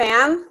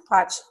fan.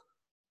 Watch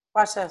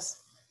this.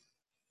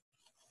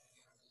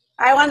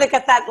 I wanted to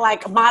get that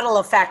like model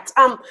effect.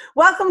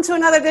 Welcome to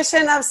another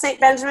edition of St.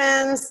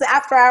 Benjamin's, the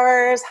After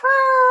Hours.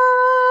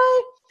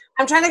 Hi.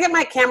 I'm trying to get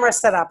my camera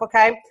set up,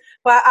 okay?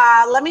 But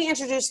let me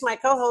introduce my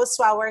co-host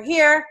while we're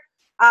here.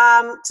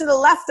 To the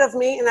left of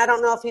me, and I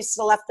don't know if he's to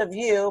the left of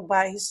you,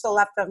 but he's to the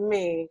left of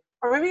me.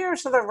 Or maybe you're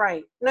to the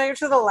right. No, you're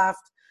to the left.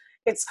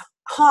 It's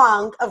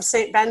Hong of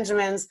St.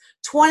 Benjamin's.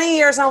 20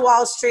 years on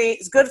Wall Street.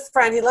 He's a good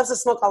friend. He loves to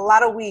smoke a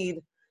lot of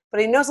weed, but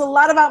he knows a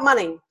lot about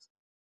money.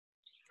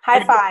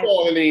 High five.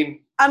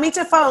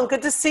 Amita Phone,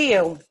 good to see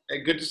you.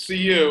 Hey, good to see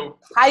you.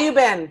 How you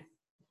been?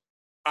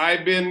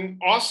 I've been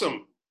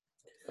awesome.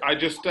 I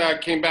just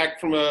came back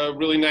from a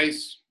really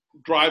nice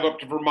drive up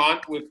to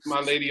Vermont with my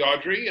lady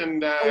Audrey,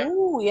 and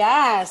oh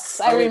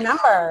yes, I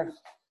remember.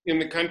 In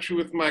the country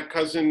with my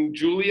cousin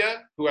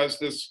Julia, who has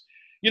this.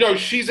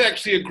 She's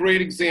actually a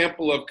great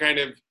example of kind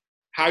of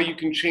how you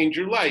can change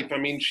your life. I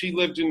mean, she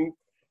and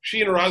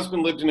her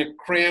husband lived in a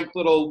cramped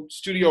little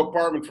studio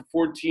apartment for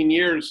 14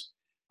 years,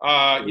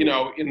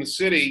 in the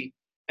city,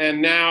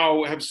 and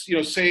now have,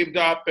 saved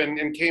up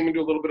and came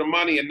into a little bit of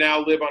money and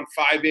now live on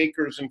 5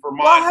 acres in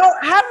Vermont. Well,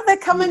 how did they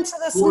come into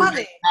this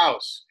money?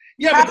 House.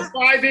 Yeah, but the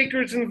 5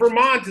 acres in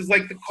Vermont is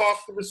like the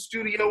cost of a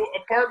studio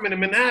apartment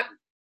in Manhattan.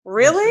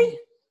 Really?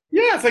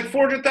 Yeah, it's like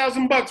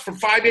 $400,000 for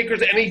 5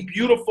 acres and a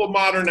beautiful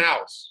modern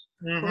house.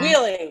 Mm-hmm.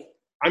 Really?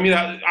 I mean,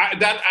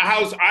 that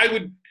house, I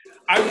would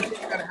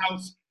take that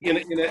house in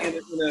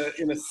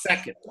a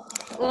second.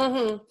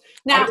 Mm-hmm.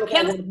 Now, I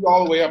want to be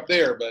all the way up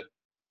there, but.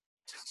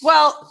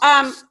 Well,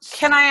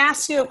 can I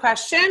ask you a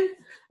question?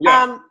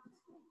 Yeah.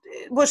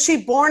 Was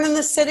she born in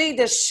the city?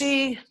 Does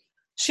she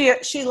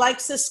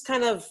likes this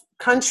kind of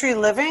country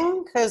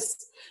living? Because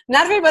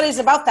not everybody's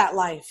about that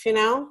life,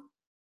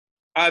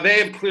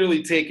 They have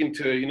clearly taken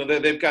to,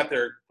 they've got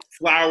their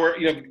flower,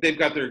 they've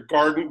got their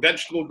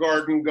vegetable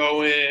garden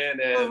going,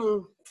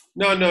 and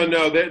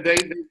no, they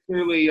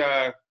clearly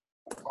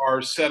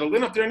are settled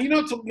in up there, and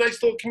it's a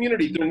nice little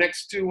community. They're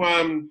next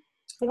to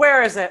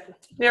where is it?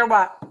 Near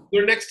what?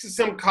 They're next to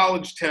some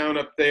college town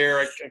up there.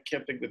 I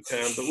can't think of the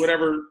town, but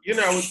whatever,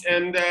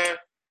 and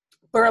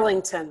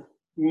Burlington.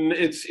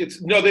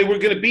 No, they were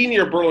going to be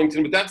near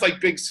Burlington, but that's like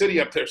big city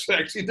up there. So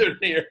actually they're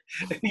near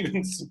an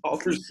even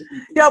smaller city.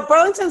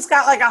 Burlington's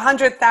got like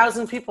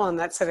 100,000 people in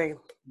that city.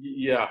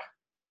 Yeah.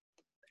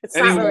 It's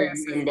not really a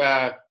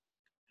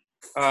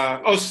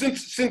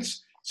city.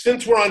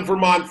 Since we're on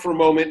Vermont for a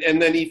moment,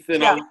 and then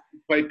Ethan, I'll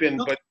pipe in,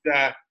 but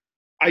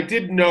I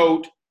did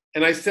note,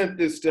 and I sent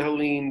this to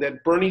Helene,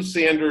 that Bernie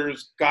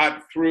Sanders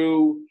got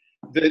through,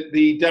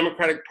 the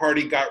Democratic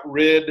Party got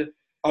rid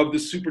of the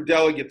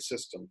superdelegate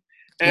system.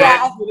 And,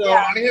 I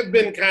have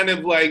been kind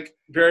of like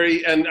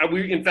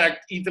in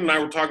fact, Ethan and I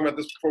were talking about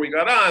this before we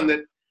got on,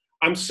 that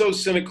I'm so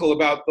cynical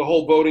about the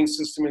whole voting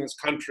system in this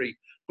country.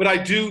 But I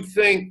do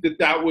think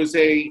that was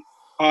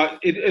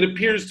it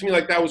appears to me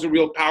like that was a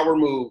real power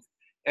move,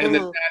 and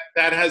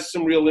that has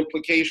some real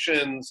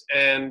implications.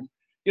 And,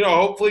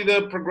 hopefully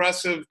the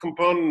progressive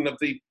component of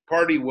the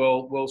party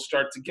will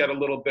start to get a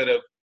little bit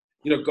of,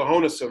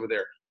 cojones over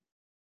there.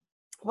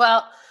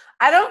 Well,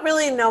 I don't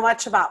really know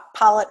much about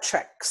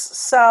politics.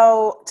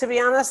 So to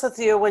be honest with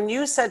you, when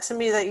you said to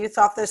me that you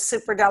thought this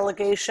super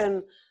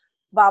delegation,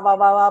 blah, blah,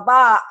 blah, blah,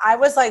 blah, I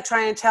was like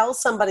trying to tell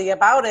somebody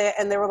about it.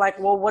 And they were like,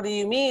 well, what do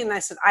you mean? And I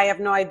said, I have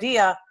no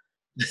idea.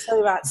 Tell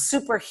me about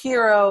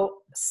superhero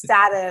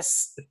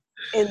status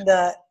in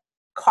the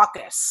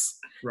caucus.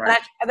 Right.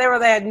 And they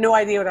had no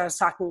idea what I was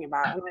talking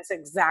about. And I said,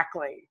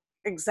 exactly.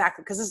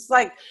 Because it's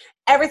like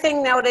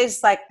everything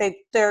nowadays, like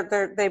they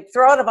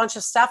throw out a bunch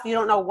of stuff. You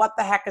don't know what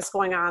the heck is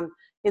going on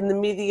in the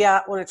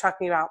media when they're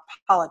talking about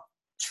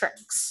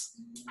politics.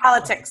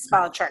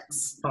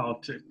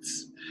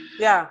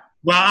 Yeah.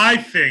 Well, I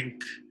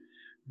think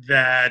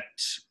that,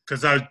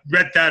 because I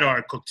read that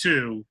article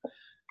too,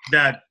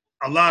 that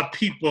a lot of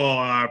people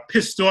are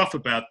pissed off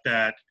about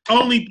that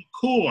only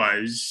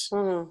because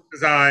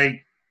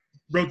I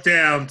wrote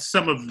down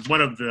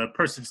one of the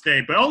person's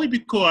name, but only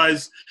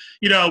because,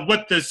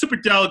 what the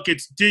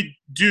superdelegates did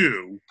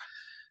do,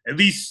 at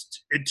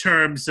least in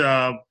terms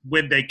of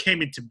when they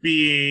came into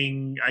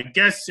being, I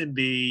guess in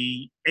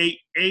the late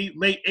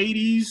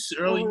 80s,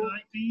 early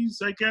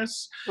 90s, I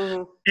guess,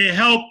 it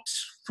helped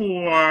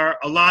for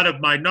a lot of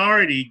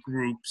minority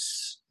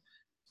groups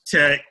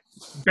to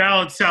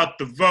balance out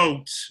the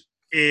vote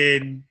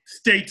in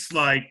states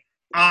like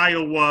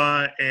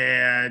Iowa,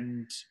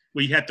 and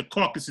where you had the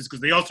caucuses,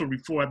 because they also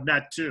reformed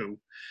that too,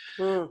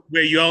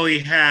 where you only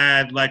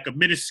had like a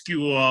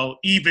minuscule,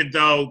 even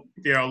though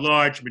there are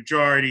large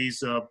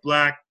majorities of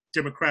Black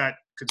Democrat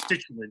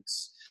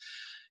constituents,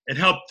 it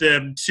helped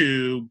them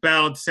to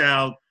balance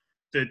out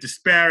the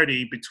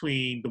disparity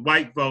between the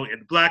white vote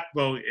and the Black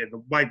vote and the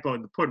white vote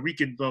and the Puerto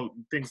Rican vote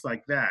and things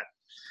like that.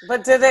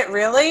 But did it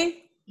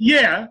really?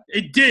 Yeah,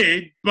 it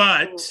did.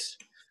 But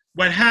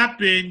what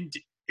happened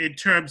in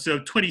terms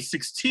of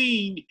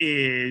 2016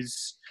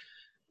 is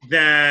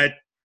that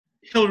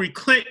Hillary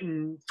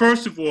Clinton,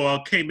 first of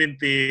all, came in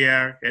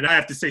there, and I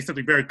have to say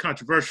something very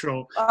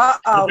controversial, in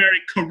a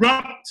very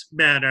corrupt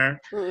manner,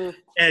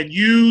 and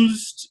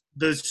used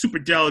the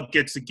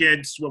superdelegates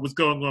against what was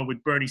going on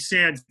with Bernie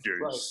Sanders.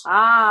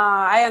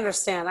 Right. I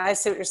understand. I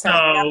see what you're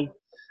saying. So,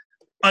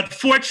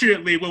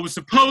 unfortunately, what was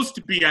supposed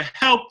to be a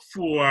help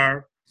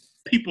for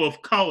people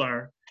of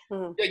color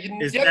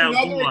is yet now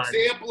another gone.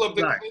 example of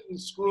the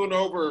Clintons screwing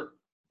over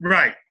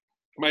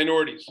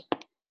minorities.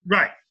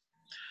 Right.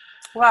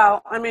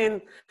 Well, I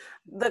mean,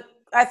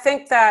 I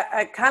think that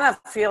I kind of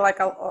feel like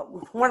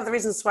one of the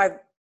reasons why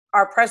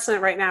our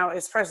president right now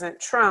is President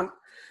Trump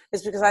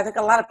is because I think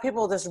a lot of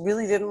people just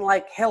really didn't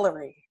like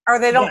Hillary, or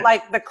they don't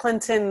like the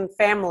Clinton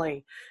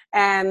family.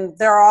 And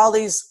there are all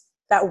that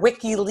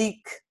WikiLeaks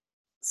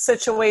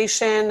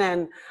situation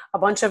and a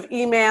bunch of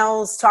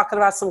emails talking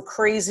about some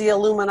crazy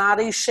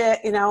Illuminati shit,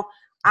 you know.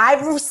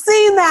 I've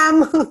seen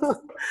them.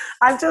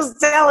 I'm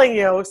just telling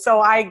you. So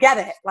I get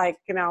it. Like,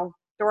 you know,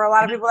 there were a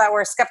lot of people that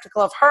were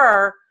skeptical of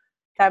her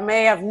that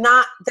may have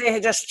not, they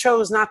just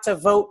chose not to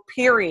vote,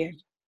 period.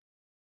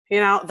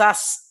 You know,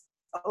 thus,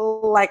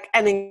 like,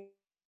 ending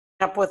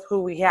up with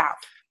who we have.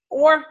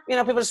 Or, you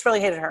know, people just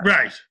really hated her.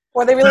 Right.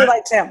 Or they really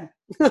liked him.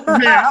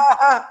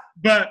 Yeah.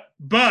 But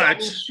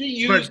she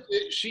used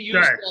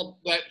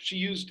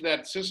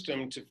that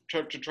system to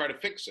try to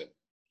fix it.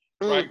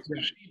 Right. So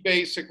she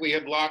basically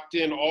had locked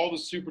in all the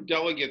super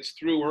delegates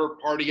through her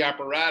party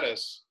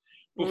apparatus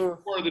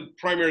before the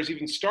primaries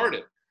even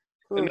started.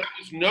 And that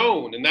was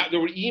known, and that there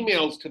were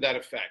emails to that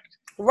effect.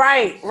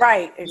 Right,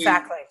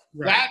 exactly.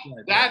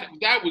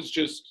 That was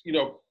just, you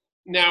know,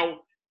 now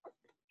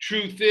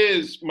truth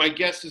is, my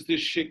guess is this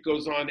shit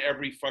goes on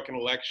every fucking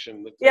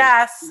election.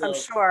 Yes, you know, I'm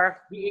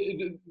sure.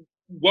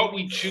 What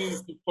we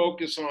choose to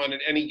focus on at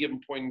any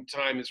given point in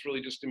time is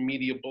really just a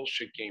media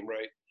bullshit game,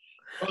 right?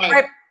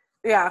 But,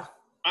 yeah.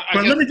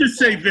 But let me just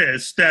say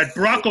this, that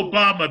Barack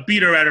Obama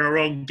beat her at her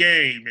own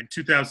game in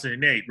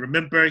 2008.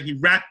 Remember, he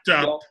racked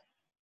up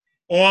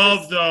all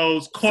of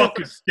those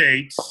caucus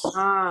states.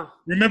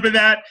 Remember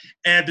that?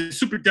 And the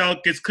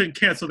superdelegates couldn't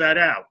cancel that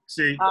out.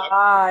 See?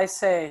 I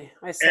see.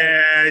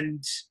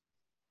 And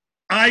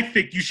I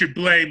think you should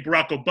blame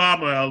Barack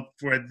Obama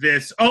for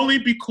this only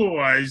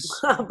because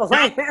young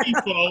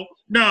people,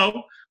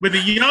 when the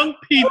young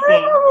people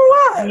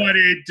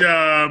wanted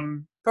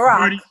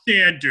Bernie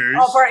Sanders.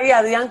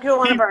 The young people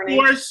wanted Bernie. He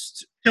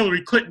forced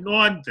Hillary Clinton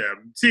on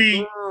them.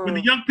 See, when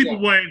the young people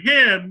wanted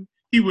him,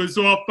 he was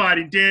all fine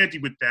and dandy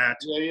with that.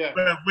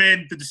 But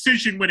when the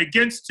decision went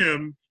against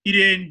him, he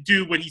didn't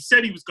do what he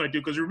said he was going to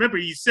do. Because remember,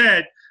 he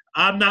said,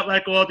 I'm not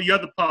like all the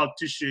other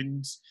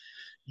politicians.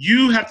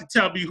 You have to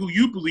tell me who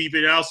you believe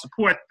in, and I'll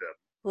support them.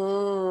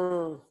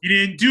 He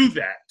didn't do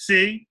that,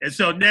 see? And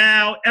so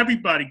now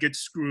everybody gets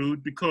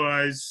screwed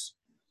because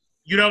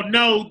you don't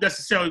know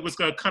necessarily what's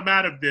going to come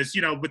out of this.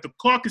 You know, with the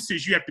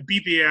caucuses, you have to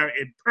be there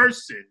in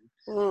person.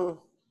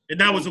 And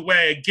that was a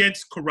way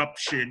against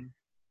corruption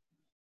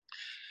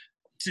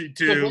to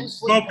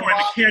vote for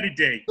the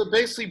candidate. So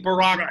basically,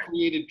 Barack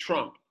created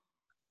Trump.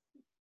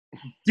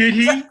 Did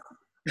he? No,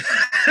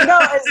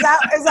 is that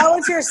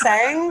what you're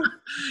saying?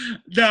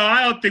 No,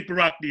 I don't think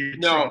Barack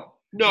needed Trump.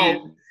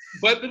 No.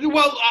 But,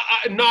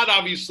 not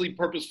obviously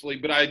purposefully,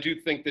 but I do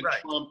think that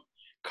Trump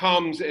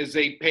comes as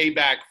a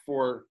payback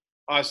for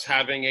us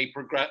having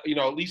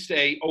at least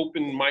a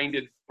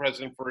open-minded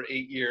president for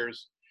 8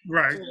 years.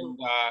 Right. And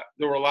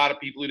there were a lot of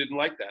people who didn't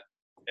like that.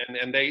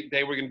 And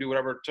they were going to do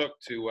whatever it took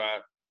to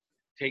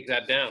take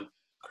that down.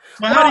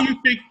 Well, how do you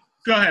think,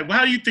 go ahead,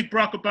 how do you think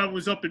Barack Obama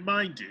was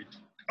open-minded?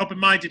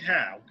 Open-minded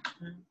how?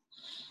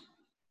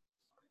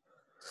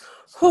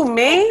 Who,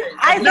 me?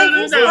 I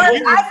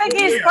think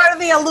he's part of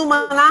the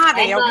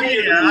Illuminati.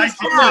 Okay?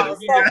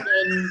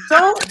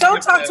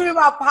 Don't talk to me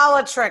about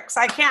politics.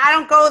 I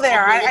don't go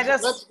there.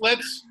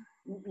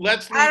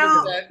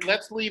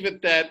 Let's leave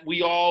it that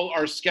we all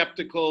are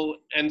skeptical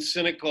and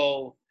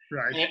cynical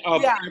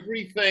of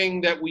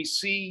everything that we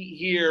see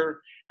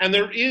here. And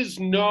there is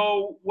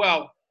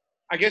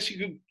I guess you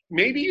could,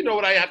 maybe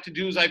what I have to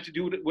do is I have to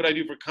do what I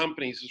do for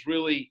companies is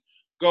really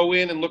go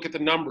in and look at the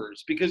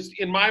numbers. Because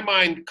in my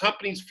mind,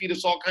 companies feed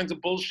us all kinds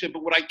of bullshit,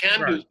 but what I can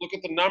do is look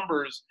at the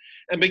numbers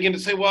and begin to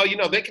say, well,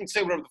 they can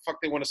say whatever the fuck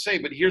they want to say,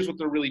 but here's what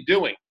they're really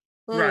doing.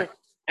 Right.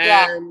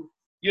 And,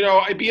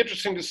 it'd be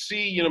interesting to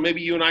see,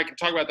 maybe you and I can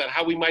talk about that,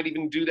 how we might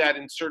even do that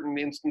in certain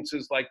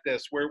instances like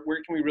this. Where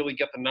can we really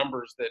get the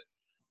numbers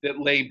that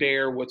lay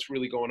bare what's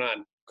really going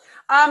on?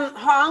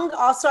 Hong,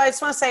 also, I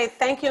just want to say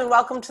thank you and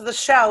welcome to the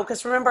show.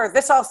 Because remember,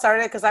 this all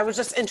started because I was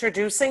just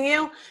introducing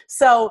you.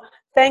 So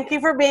thank you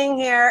for being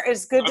here.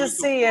 It's good to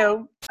see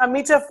you.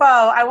 Amita Pho,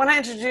 I want to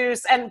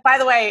introduce, and by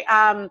the way,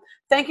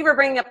 thank you for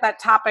bringing up that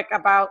topic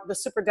about the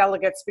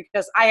superdelegates,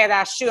 because I had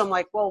asked you, I'm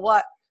like, well,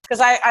 what?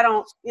 Because I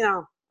don't,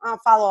 I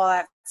don't follow all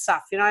that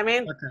stuff. You know what I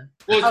mean? Okay.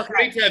 Well, it's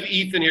great to have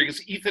Ethan here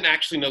because Ethan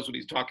actually knows what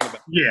he's talking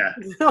about. Yeah.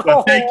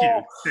 Well, thank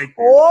you.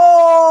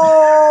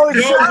 Oh,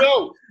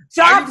 no.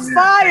 Shots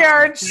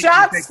fired!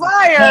 Shots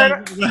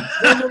fired! No.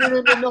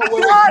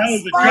 Wait.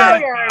 Shots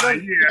fired!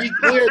 To be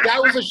clear, that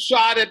was a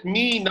shot at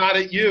me, not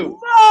at you.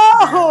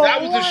 No!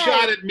 That was a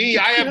shot at me.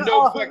 I have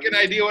no fucking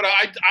idea what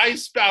I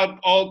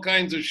spout all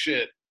kinds of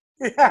shit.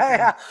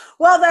 Yeah.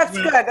 Well, that's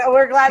good.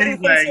 We're glad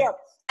anyway, Ethan's here.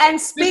 And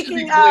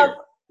speaking of,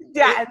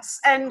 yeah,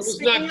 and I was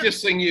speaking not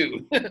dissing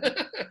you.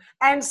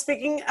 And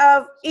speaking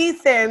of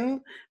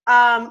Ethan,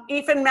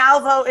 Ethan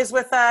Malvo is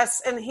with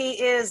us, and he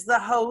is the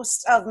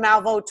host of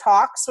Malvo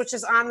Talks, which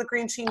is on the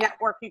Green Tea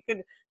Network. You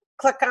could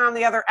click on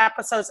the other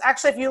episodes.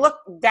 Actually, if you look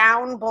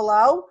down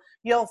below,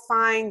 you'll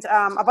find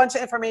a bunch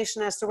of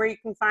information as to where you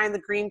can find the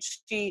Green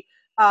Tea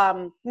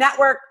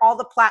Network, all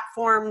the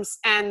platforms,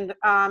 and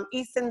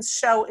Ethan's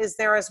show is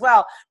there as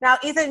well. Now,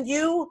 Ethan,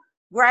 you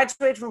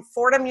graduated from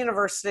Fordham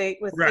University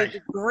with a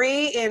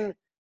degree in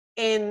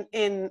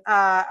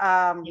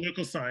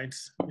political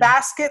science,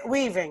 basket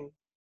weaving.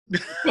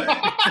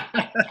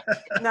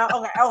 No,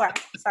 okay,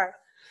 sorry.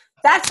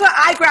 That's what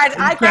I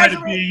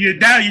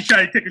graduated. Now you're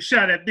trying to take a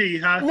shot at me,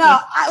 huh? No,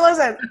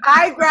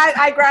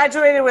 I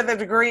graduated with a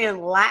degree in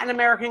Latin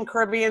American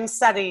Caribbean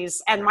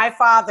Studies, and my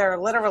father,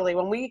 literally,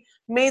 when we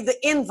made the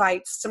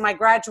invites to my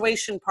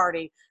graduation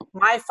party,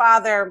 my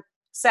father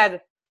said,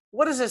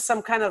 "What is this?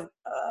 Some kind of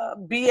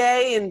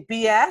BA and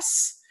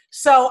BS?"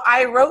 So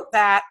I wrote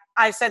that.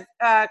 I said,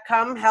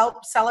 "Come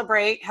help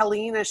celebrate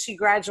Helene as she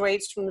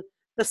graduates from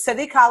the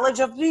City College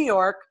of New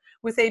York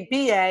with a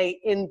BA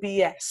in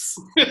BS."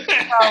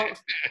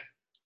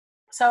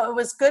 So it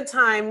was good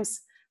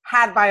times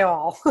had by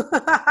all.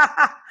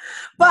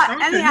 But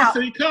anyhow,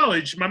 City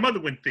College. My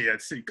mother went there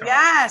at City College.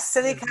 Yes,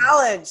 City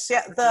College.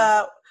 Yeah,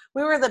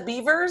 we were the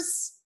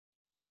Beavers.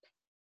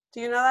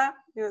 Do you know that?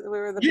 We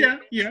were the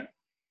Beavers? Yeah.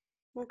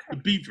 Okay. The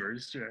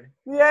Beavers, right?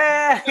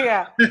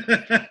 Yeah.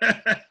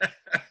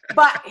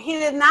 But he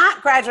did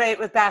not graduate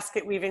with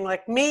basket weaving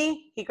like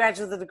me. He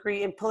graduated with a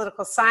degree in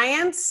political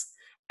science,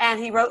 and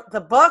he wrote the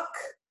book,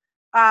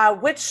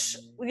 which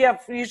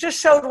you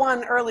just showed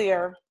one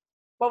earlier.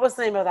 What was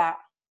the name of that?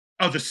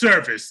 Oh, The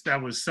Service.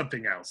 That was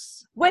something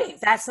else. Wait,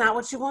 that's not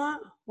what you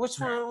want? Which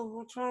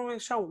one are we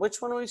showing?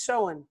 Which one are we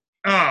showing?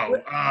 Oh,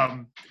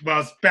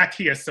 well, it's back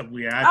here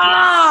somewhere.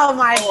 Oh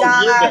my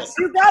gosh.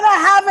 You gotta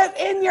have it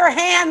in your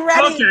hand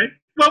ready. Okay.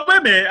 Well, wait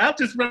a minute. I'll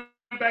just run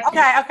back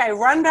here. Okay.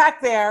 Run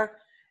back there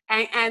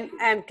and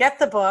get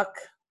the book.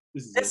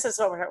 This is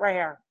what we're right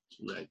here.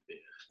 Right there.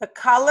 The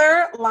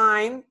Color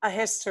Line, A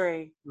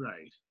History.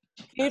 Right.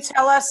 Can you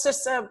tell us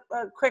just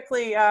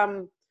quickly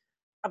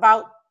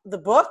about the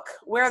book,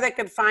 where they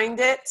could find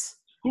it?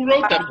 Who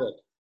wrote that book?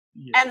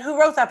 And who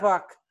wrote that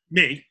book?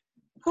 Me.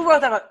 Who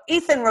wrote that book?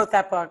 Ethan wrote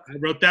that book. I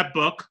wrote that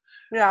book.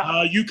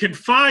 Yeah. You can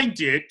find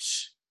it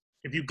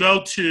if you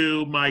go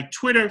to my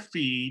Twitter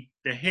feed,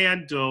 the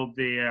handle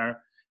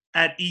there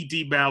at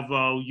ED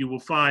Malvo. You will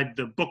find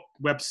the book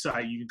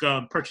website. You can go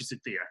and purchase it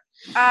there.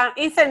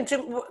 Ethan,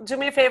 do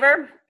me a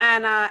favor,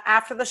 and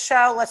after the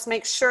show, let's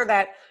make sure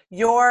that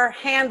your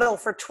handle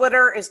for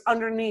Twitter is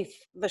underneath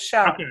the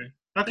show.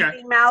 Okay.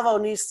 ED Malvo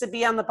needs to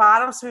be on the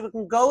bottom so people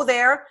can go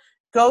there,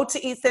 go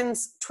to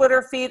Ethan's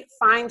Twitter feed,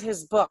 find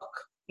his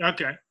book.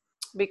 Okay.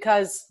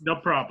 Because no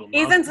problem.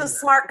 Ethan's a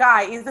smart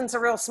guy. Ethan's a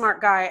real smart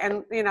guy,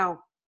 and thank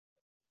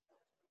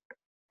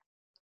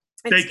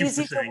you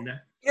for saying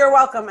that. You're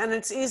welcome, and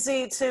it's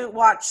easy to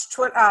watch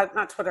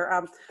not Twitter.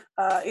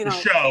 The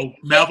show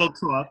Malvo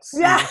Talks.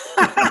 Yeah,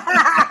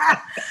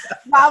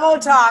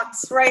 Malvo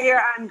Talks right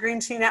here on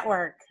Green Tea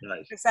Network.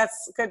 Nice. Because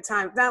that's a good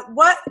time. Now,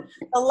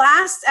 the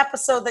last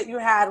episode that you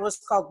had was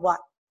called what?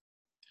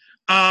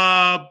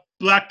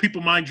 Black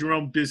People Mind Your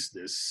Own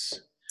Business.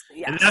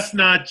 Yes. And that's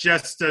not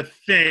just a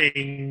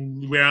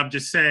thing where I'm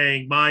just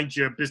saying, mind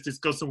your business,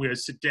 go somewhere,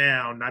 sit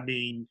down. I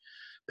mean,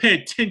 pay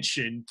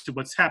attention to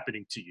what's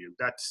happening to you.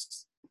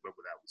 That's what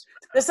that was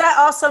about. Does that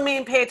also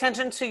mean pay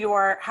attention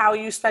to how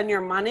you spend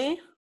your money?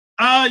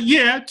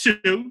 Yeah,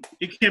 too.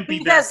 It can be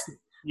because, that.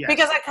 Yes.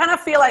 Because I kind of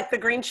feel like the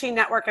Green Tea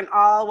Network and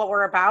all what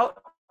we're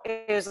about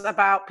is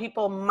about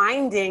people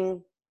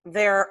minding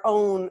their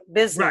own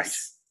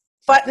business.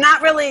 Right. But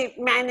not really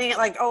minding it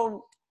like,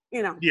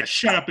 Yeah,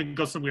 shut up and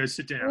go somewhere and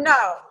sit down.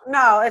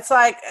 No, it's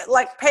like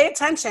pay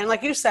attention,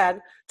 like you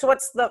said, to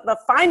what's the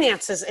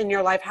finances in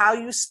your life, how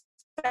you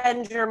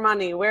spend your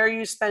money, where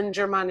you spend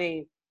your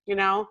money,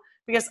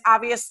 because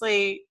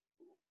obviously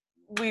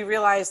we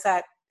realize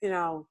that,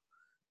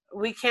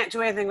 we can't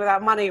do anything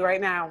without money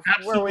right now.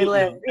 Absolutely. Where we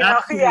live.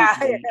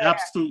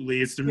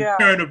 Absolutely. It's the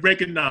return of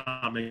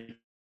Reaganomics.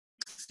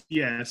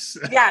 Yes.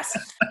 Yes.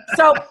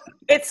 So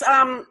it's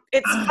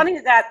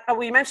funny that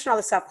we mentioned all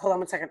this stuff. Hold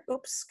on one second.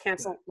 Oops,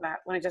 cancel that.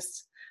 I'm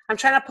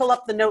trying to pull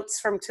up the notes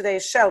from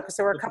today's show because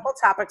there were a couple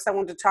topics I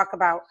wanted to talk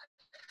about.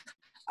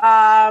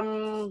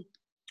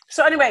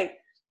 So anyway,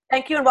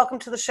 thank you and welcome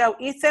to the show,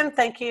 Ethan.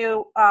 Thank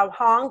you,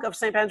 Hong of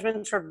St.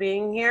 Benjamin's, for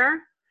being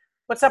here.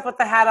 What's up with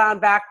the hat on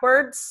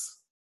backwards?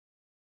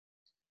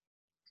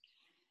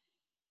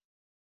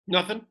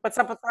 Nothing. What's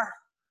up with the?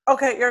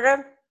 Okay, you're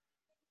good.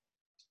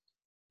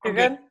 You're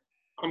good.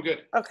 I'm good.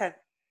 Okay.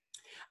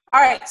 All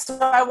right, so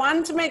I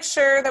wanted to make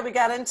sure that we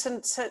got into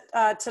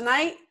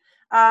tonight.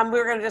 We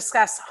were going to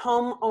discuss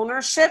home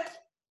ownership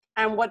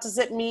and what does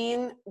it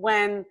mean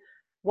when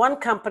one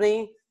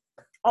company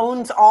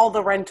owns all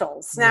the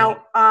rentals.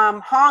 Now,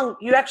 Hong,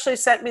 you actually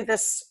sent me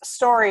this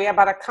story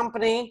about a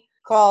company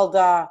called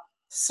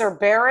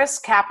Cerberus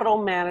Capital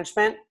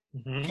Management.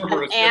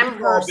 Cerberus, And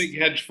these are all Amherst. big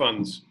hedge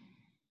funds.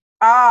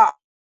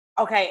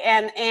 Okay,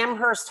 and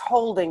Amherst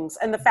Holdings,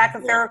 and the fact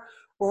that they're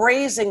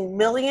raising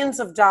millions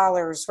of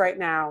dollars right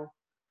now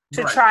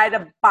to try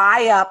to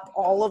buy up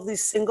all of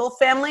these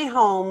single-family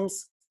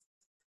homes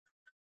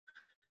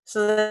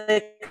so that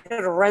they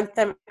could rent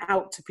them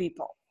out to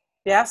people.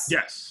 Yes?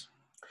 Yes.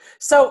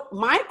 So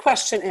my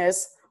question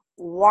is,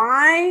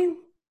 why,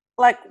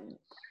 like,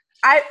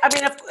 I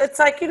mean, if it's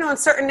like, in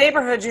certain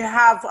neighborhoods you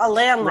have a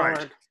landlord.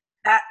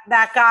 Right.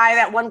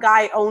 That one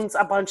guy owns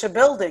a bunch of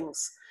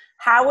buildings.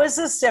 How is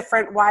this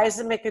different? Why does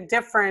it make a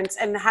difference?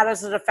 And how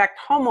does it affect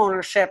home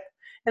ownership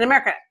in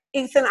America?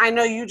 Ethan, I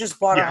know you just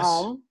bought a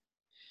home.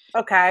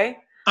 Okay.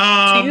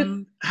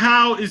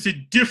 How is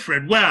it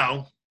different?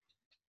 Well,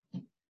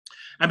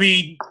 I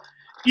mean,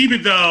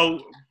 even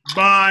though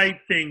my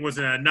thing was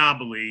an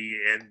anomaly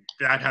and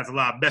that has a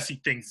lot of messy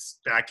things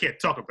that I can't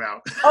talk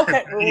about.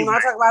 Okay, we'll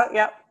not talk about it.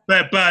 Yep.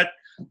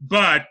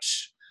 But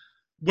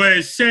what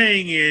it's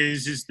saying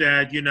is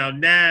that,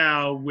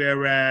 now,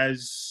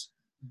 whereas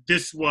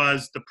this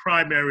was the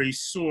primary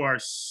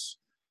source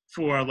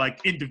for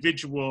like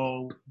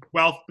individual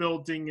wealth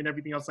building and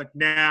everything else, like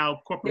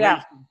now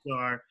corporations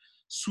are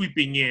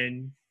sweeping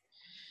in,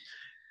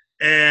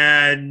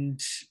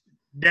 and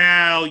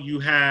now you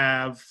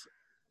have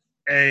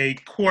a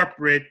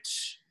corporate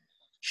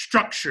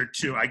structure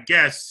to, I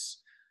guess,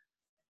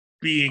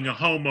 being a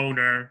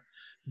homeowner.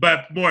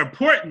 But more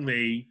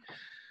importantly,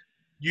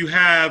 you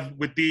have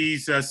with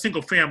these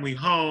single family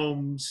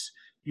homes,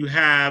 you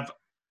have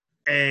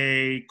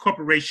a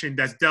corporation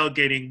that's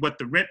delegating what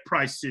the rent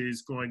price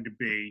is going to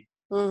be.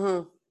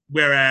 Mm-hmm.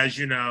 Whereas,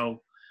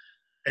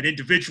 an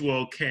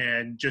individual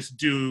can just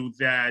do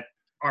that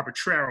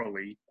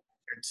arbitrarily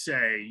and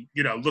say,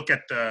 look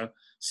at the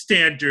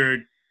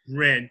standard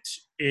rent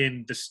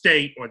in the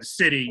state or the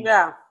city.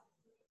 Yeah.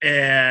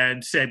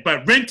 And say,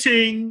 but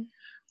renting,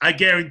 I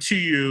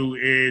guarantee you,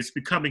 is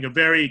becoming a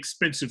very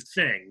expensive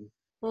thing.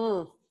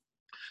 Mm.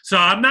 So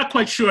I'm not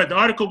quite sure. The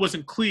article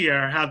wasn't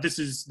clear how this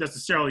is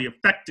necessarily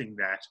affecting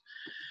that.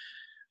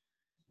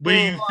 What do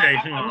you say?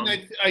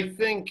 I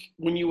think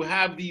when you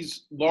have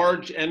these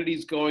large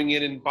entities going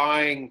in and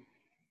buying,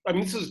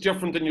 this is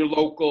different than your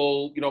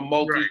local,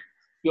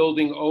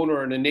 multi-building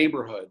owner in a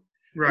neighborhood.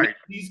 Right.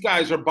 These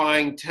guys are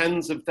buying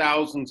tens of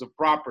thousands of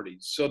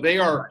properties. So they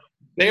are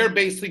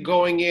basically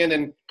going in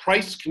and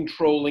price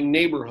controlling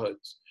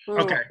neighborhoods.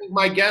 Okay.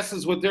 My guess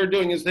is what they're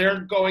doing is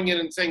they're going in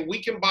and saying,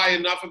 we can buy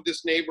enough of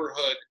this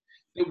neighborhood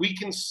that we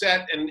can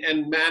set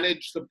and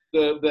manage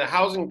the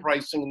housing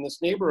pricing in this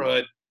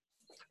neighborhood.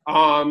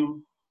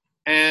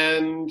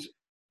 And,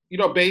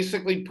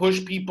 basically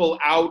push people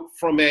out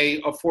from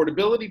a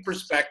affordability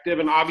perspective.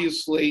 And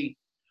obviously,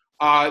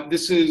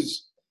 this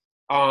is,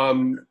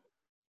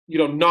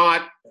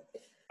 not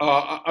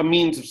a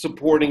means of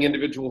supporting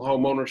individual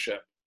home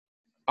ownership.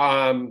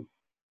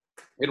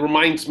 It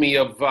reminds me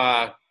of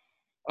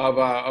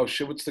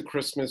what's the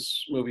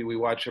Christmas movie we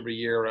watch every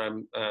year?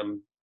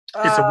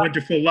 It's a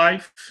Wonderful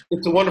Life.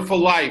 It's a Wonderful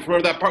Life.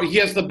 Remember that part? He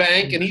has the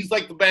bank, and he's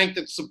like the bank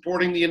that's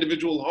supporting the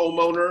individual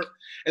homeowner,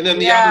 and then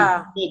the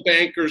other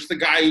banker's the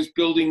guy who's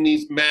building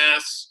these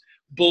mass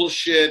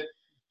bullshit,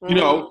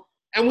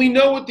 And we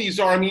know what these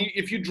are. I mean,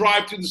 if you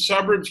drive through the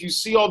suburbs, you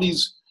see all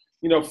these,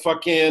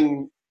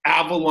 fucking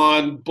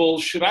Avalon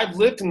bullshit. I've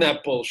lived in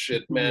that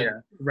bullshit, man. Yeah,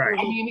 right.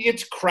 I mean,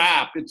 it's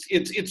crap.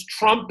 It's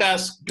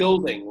Trump-esque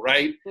building,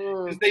 right?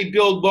 Because they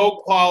build low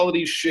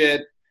quality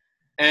shit,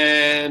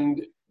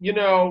 and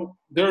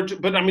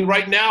but I mean,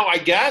 right now, I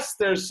guess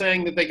they're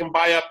saying that they can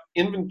buy up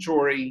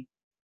inventory.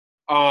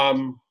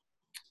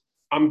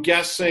 I'm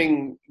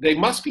guessing they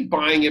must be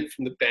buying it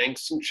from the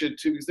banks and shit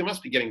too, because they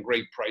must be getting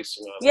great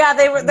pricing on it. Yeah,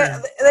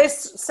 they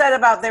said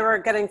about they were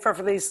getting for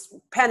these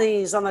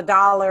pennies on the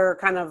dollar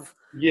kind of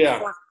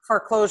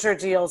foreclosure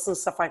deals and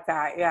stuff like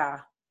that.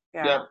 Yeah.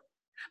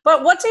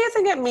 But what do you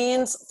think it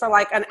means for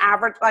like an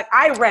average? Like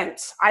I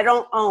rent, I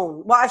don't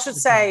own. Well, I should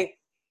say,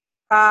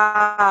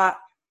 the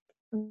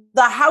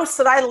house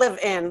that I live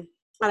in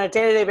on a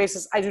day-to-day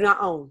basis, I do not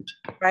own.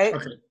 Right?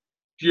 Okay.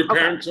 Do your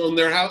parents own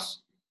their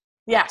house?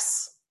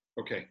 Yes.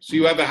 Okay, so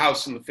you have a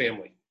house in the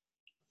family.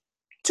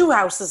 2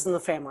 houses in the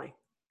family.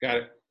 Got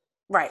it.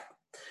 Right.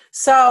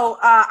 So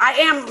I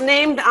am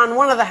named on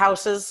one of the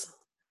houses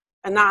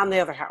and not on the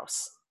other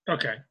house.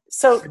 Okay.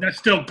 So that's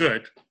still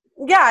good.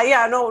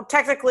 Yeah. No,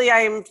 technically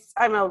I'm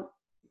a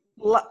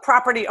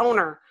property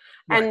owner.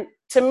 Right. And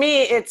to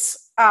me,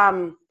 it's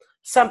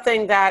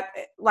something that,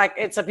 like,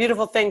 it's a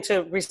beautiful thing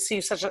to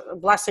receive such a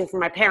blessing from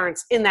my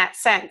parents in that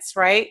sense,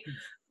 right?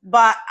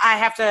 But I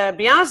have to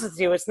be honest with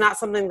you, it's not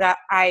something that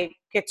I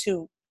get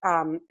to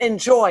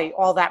enjoy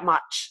all that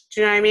much. Do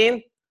you know what I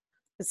mean?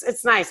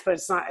 It's nice, but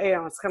it's not,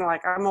 it's kind of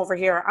like I'm over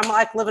here. I'm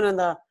like living in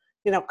the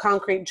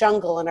concrete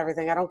jungle and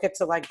everything. I don't get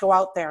to like go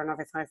out there and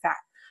everything like that.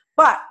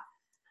 But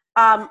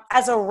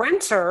as a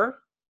renter,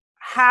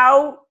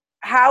 how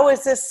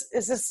is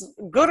this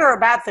good or a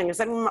bad thing? Is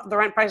that the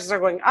rent prices are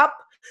going up?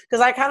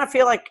 Because I kind of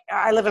feel like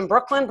I live in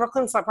Brooklyn.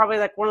 Brooklyn's probably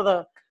like one of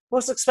the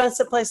most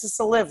expensive places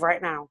to live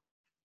right now.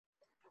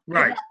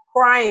 Right. People are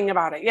crying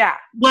about it. Yeah.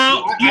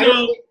 Well,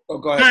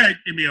 go ahead,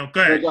 Emil.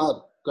 Go ahead.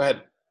 Go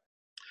ahead.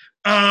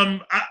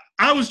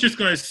 I was just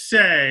going to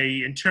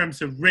say, in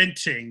terms of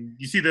renting,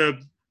 you see,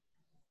 the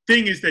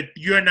thing is that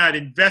you're not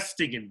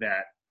investing in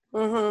that.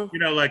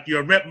 Mm-hmm. Like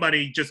your rent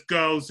money just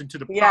goes into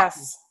the pocket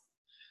Yes.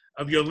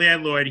 of your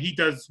landlord. He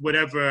does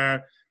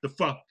whatever the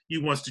fuck he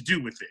wants to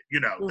do with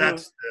it. Mm-hmm.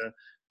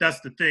 That's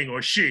the thing,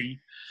 or she.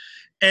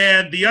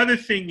 And the other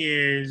thing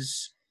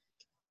is,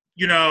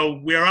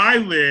 where I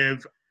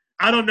live,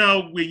 I don't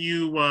know when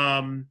you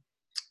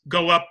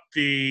go up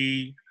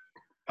the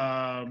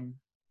Hudson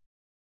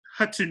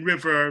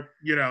River,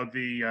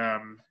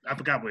 I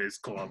forgot what it's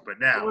called, but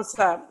now. What's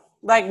that?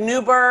 Like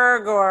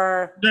Newburgh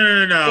or?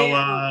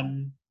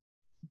 No.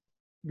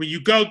 When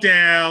you go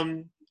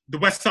down the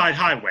West Side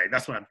Highway,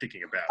 that's what I'm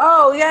thinking about.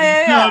 Oh,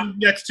 yeah.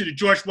 Next to the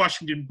George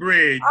Washington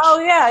Bridge. Oh,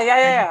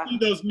 yeah. You see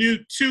those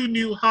two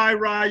new high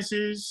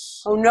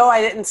rises? Oh, no,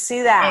 I didn't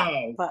see that.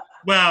 Oh, but...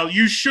 well,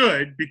 you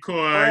should,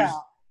 because,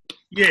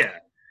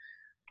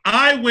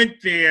 I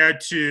went there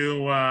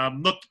to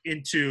look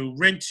into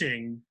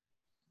renting.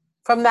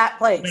 From that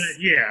place?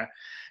 Yeah.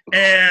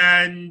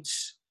 And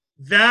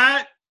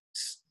that,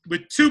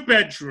 with 2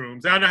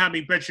 bedrooms, I don't know how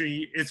many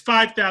bedrooms, it's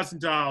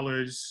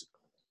 $5,000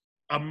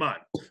 a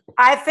month.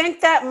 I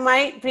think that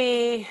might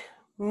be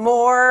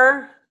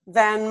more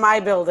than my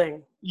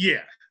building.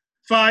 Yeah,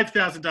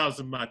 $5,000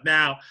 a month.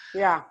 Now,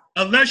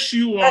 unless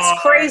you are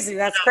that's crazy.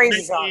 That's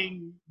crazy.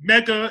 Making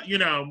mega,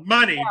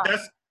 money.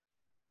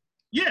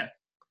 Yeah.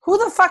 Who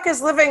the fuck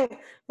is living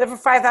for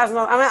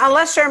 $5,000? I mean,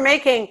 unless you're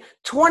making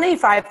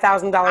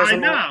 $25,000 a month. I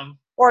know.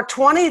 Or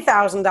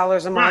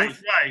 $20,000 a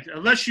month. Right.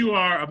 Unless you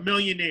are a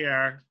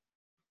millionaire,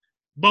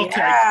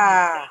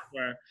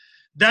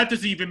 that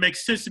doesn't even make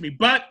sense to me.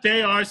 But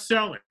they are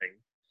selling.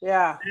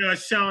 Yeah. They are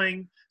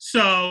selling.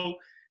 So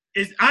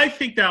I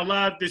think that a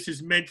lot of this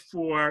is meant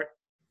for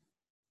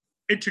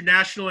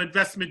international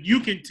investment. You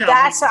can tell.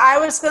 I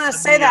was going to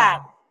say that.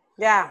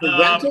 Yeah. The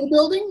rental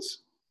buildings?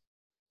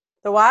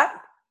 The what?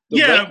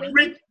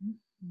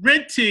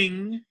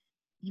 Renting.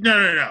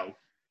 No.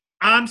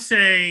 I'm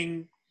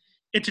saying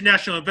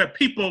international investment.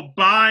 People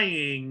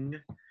buying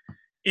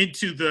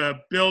into the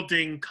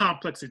building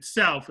complex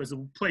itself as a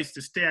place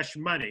to stash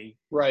money.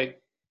 Right.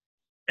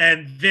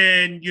 And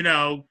then,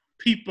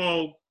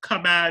 people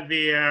come out of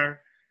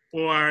there,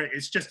 or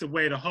it's just a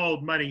way to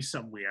hold money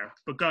somewhere.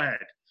 But go ahead.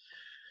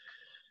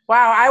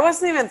 Wow, I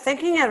wasn't even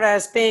thinking of it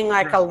as being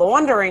like a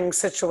laundering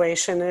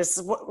situation.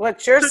 Is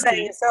what you're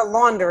saying is they're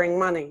laundering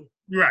money.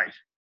 Right.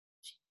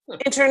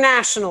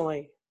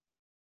 Internationally.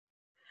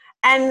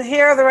 And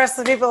here the rest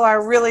of the people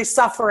are really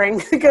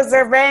suffering because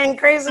they're paying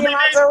crazy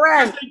amounts of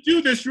rent. They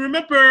do this.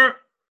 Remember,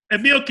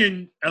 Emil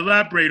can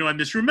elaborate on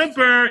this.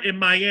 Remember in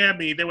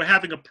Miami, they were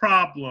having a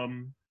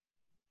problem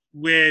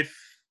with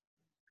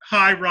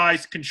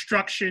high-rise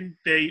construction.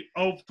 They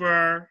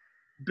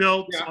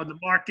overbuilt on the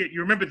market.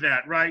 You remember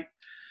that, right?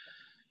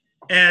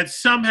 And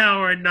somehow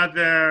or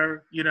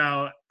another,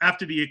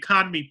 after the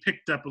economy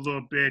picked up a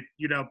little bit,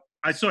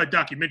 I saw a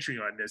documentary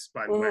on this,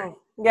 by the way.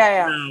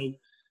 Yeah.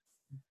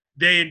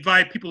 They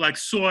invite people like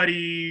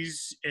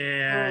Saudis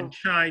and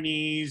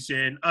Chinese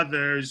and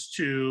others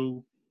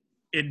to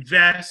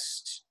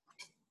invest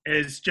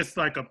as just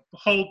like a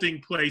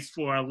holding place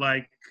for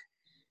like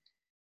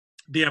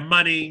their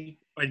money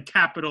and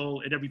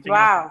capital and everything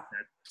else like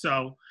that.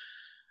 So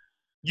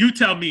you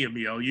tell me,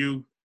 Emil,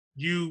 you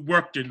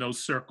worked in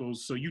those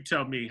circles, so you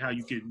tell me how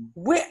you can.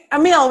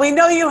 Emil, we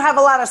know you have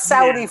a lot of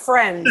Saudi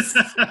friends.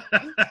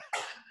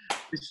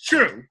 It's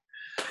true.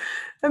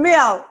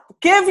 Emil,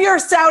 give your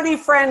Saudi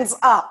friends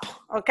up,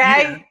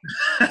 okay?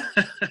 Yeah.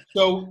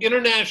 So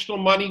international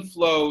money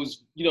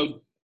flows,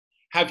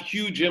 have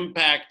huge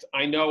impact,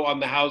 I know, on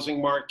the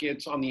housing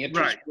markets, on the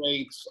interest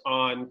rates,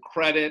 on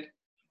credit,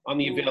 on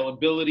the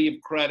availability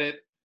of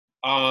credit.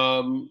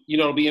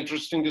 It'll be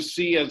interesting to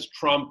see as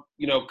Trump,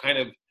 kind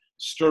of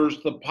stirs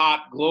the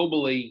pot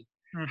globally,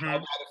 how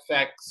that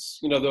affects,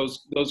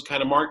 those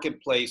kind of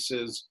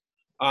marketplaces.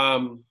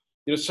 Someone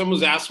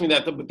was asking me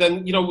that, but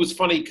then, it was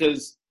funny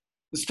because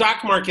the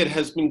stock market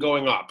has been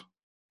going up.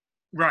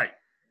 Right.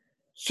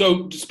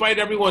 So despite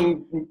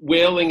everyone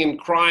wailing and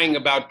crying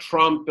about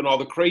Trump and all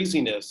the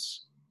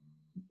craziness,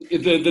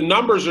 the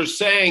numbers are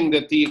saying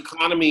that the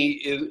economy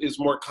is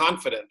more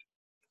confident.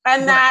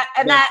 And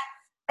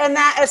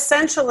that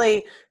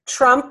essentially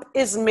Trump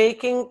is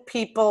making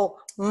people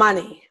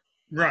money.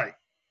 Right.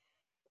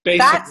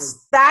 Basically.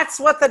 That's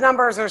what the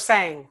numbers are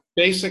saying.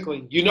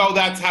 Basically.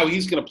 That's how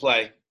he's going to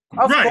play.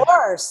 Of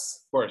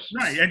course.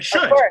 Right, and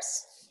should. Of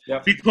course.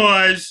 Yep.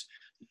 Because,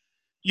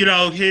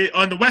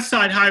 on the West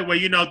Side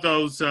Highway,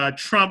 those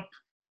Trump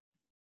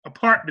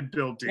apartment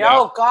buildings.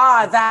 Oh,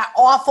 God, that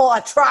awful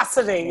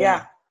atrocity,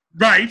 yeah.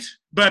 Right.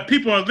 But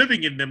people are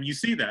living in them. You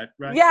see that,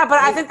 right? Yeah,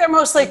 but I think they're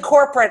mostly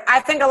corporate.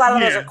 I think a lot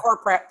of those are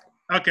corporate.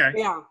 Okay.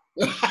 Yeah.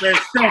 There's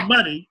still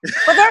money.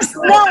 But there's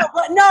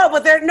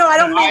but they're no. I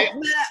don't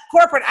mean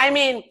corporate. I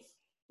mean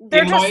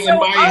they're just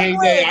so ugly.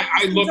 Heyday,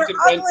 I looked at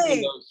renting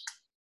in those.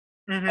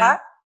 Mm-hmm.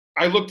 What?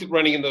 I looked at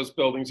renting in those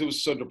buildings. It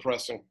was so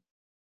depressing.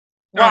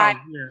 Why? Oh,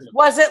 yeah.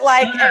 Was it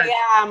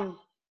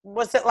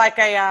like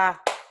a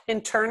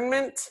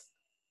internment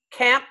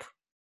camp?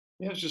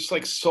 Yeah, it's just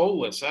like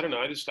soulless. I don't know.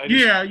 I just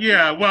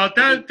Yeah. Well,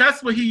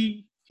 that's what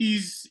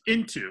he's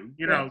into.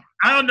 You know,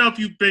 I don't know if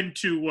you've been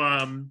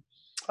to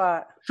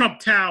Trump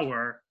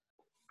Tower.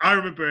 I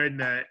remember in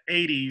the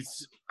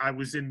 80s, I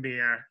was in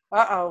there.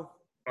 Or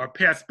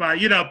passed by,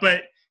 you know,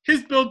 but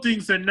his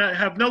buildings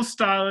have no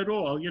style at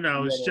all. You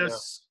know, it's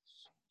just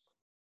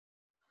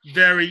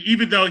very,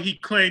 even though he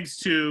claims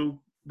to,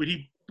 but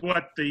he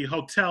bought the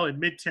hotel in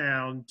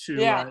Midtown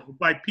to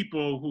invite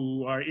people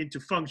who are into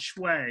feng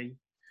shui.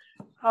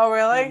 Oh,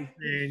 really?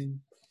 And,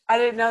 I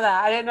didn't know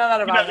that. I didn't know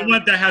that about him. The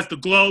one that has the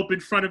globe in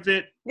front of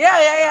it.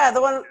 Yeah.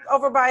 The one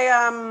over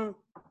by,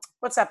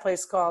 what's that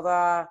place called?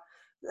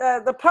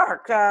 The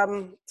park,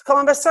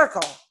 Columbus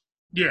Circle.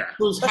 Yeah.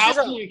 So is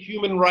housing a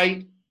human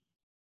right?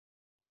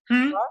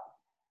 What?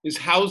 Is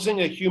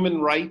housing a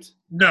human right?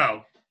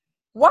 No.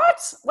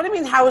 What? What do you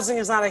mean housing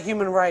is not a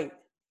human right?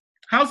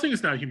 Housing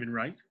is not a human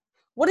right.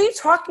 What are you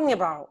talking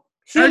about?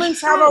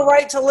 Humans have a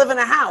right to live in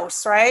a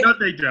house, right? No,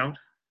 they don't.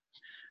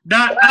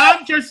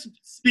 I'm just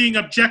being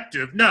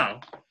objective. No,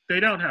 they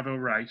don't have a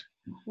right.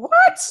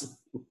 What?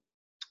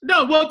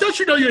 No, well, don't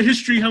you know your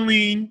history,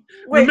 Helene?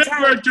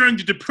 Remember during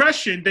the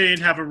Depression, they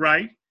didn't have a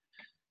right.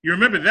 You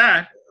remember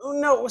that?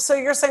 No, so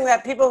you're saying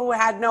that people who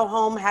had no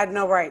home had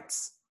no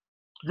rights?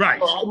 Right.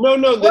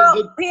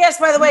 No. P.S.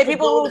 By the way,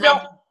 people who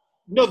don't...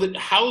 No, that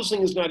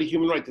housing is not a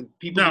human right.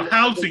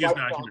 Housing is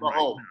not a human right.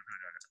 No.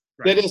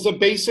 Right. That is a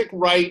basic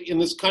right in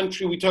this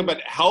country. We talk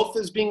about health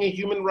as being a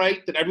human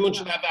right, that everyone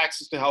should have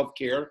access to health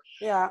care.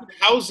 Yeah. Should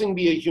housing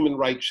be a human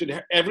right?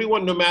 Should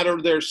everyone, no matter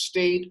their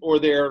state or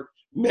their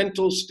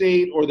mental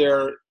state or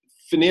their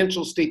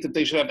financial state, that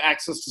they should have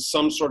access to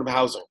some sort of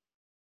housing?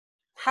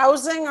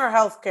 Housing or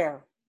health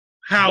care?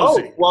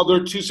 Housing. Oh, well,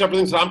 they're two separate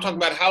things. I'm talking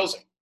about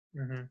housing.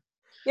 Mm-hmm.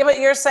 Yeah, but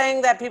you're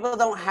saying that people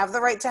don't have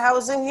the right to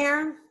housing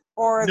here?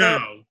 Or no,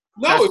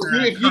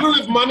 if you don't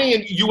have money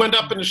and you end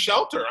up in a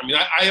shelter. I mean,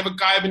 I have a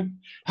guy I've been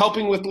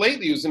helping with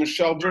lately who's in a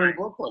shelter in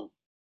Brooklyn.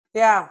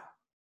 Yeah.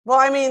 Well,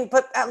 I mean,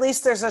 but at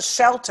least there's a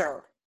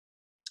shelter.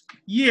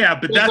 Yeah,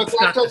 but that's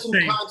not the same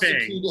thing. That doesn't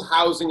constitute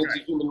housing as a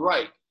human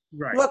right.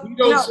 Right. Look, you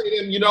don't say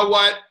to them, you know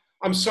what?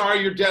 I'm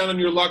sorry you're down on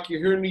your luck. You're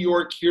here in New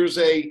York. Here's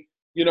a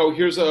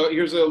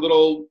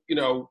little,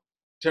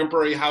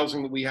 temporary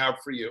housing that we have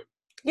for you.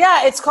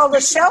 Yeah, it's called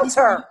a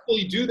shelter.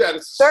 You do that.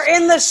 They're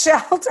in the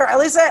shelter. At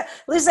least they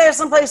have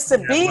someplace to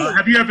be. Well,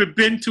 have you ever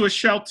been to a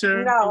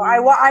shelter? No, I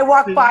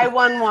walked by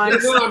one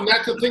once. No,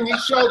 that's the thing.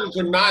 These shelters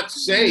are not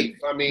safe.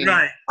 I mean,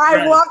 right.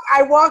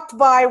 I walked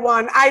by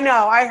one. I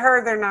know. I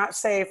heard they're not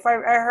safe. I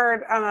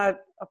heard on a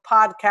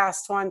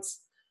podcast once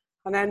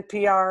on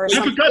NPR or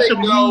something. The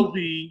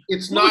movie.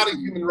 It's not a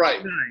human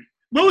right. Right.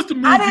 What was the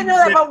movie? I didn't know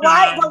that, but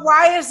why? But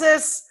why is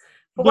this?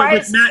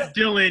 With Matt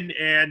Dillon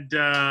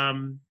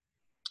and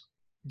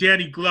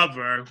Danny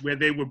Glover, where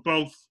they were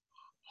both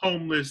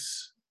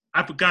homeless.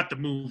 I forgot the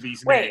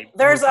movie's name. Wait,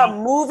 there's a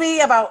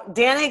movie about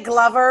Danny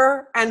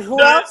Glover and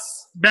who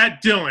else?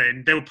 Matt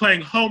Dillon. They were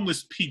playing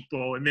homeless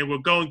people, and they were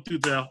going through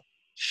the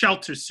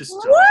shelter system.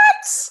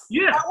 What?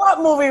 Yeah. What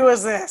movie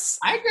was this?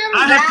 I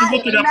have to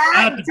look it up.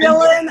 Matt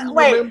Dillon.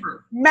 Wait,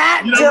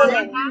 Matt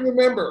Dillon. I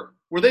remember.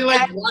 Were they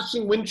like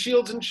washing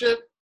windshields and shit?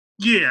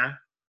 Yeah.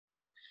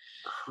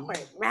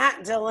 Wait,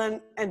 Matt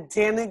Dillon and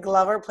Danny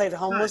Glover played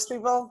homeless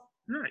people?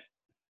 Right.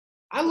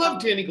 I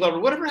love Danny Glover.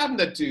 Whatever happened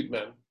to that dude,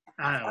 man?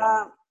 I don't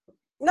know.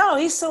 No,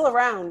 he's still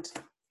around.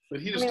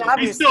 But he's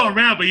still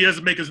around, but he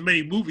doesn't make as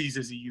many movies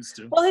as he used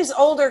to. Well, he's an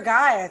older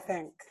guy, I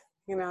think.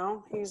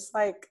 He's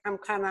like, I'm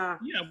kind of...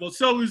 Yeah, well,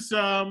 so is,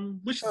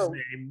 what's his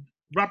name?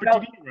 Robert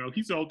De Niro.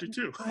 He's older,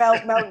 too.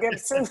 Mel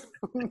Gibson.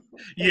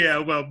 Yeah,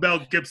 well,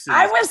 Mel Gibson.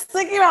 I was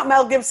thinking about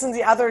Mel Gibson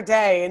the other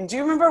day, and do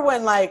you remember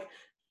when,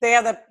 they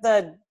had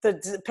the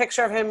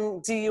picture of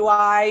him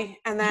DUI,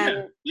 and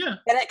then then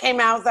it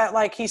came out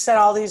that he said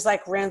all these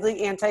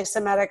randomly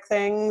anti-Semitic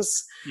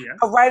things. Yeah.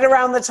 Right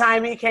around the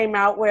time he came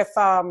out with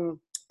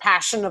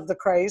Passion of the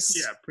Christ.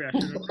 Yeah,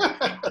 Passion of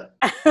the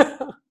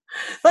Christ.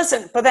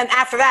 Listen, but then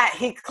after that,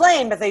 he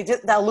claimed that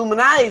the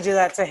Illuminati did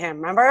that to him.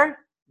 Remember?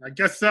 I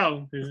guess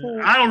so.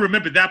 I don't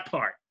remember that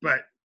part,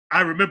 but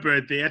I remember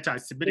the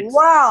anti-Semitic.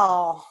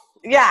 Well.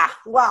 Yeah,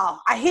 well,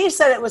 he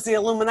said it was the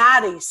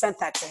Illuminati sent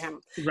that to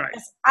him. Right.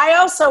 I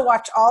also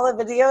watch all the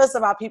videos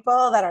about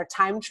people that are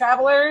time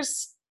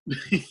travelers.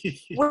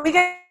 Yeah.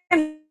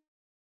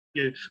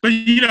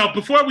 But,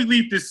 before we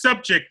leave this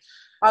subject,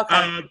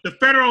 the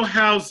Federal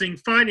Housing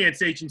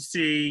Finance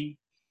Agency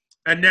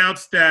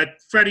announced that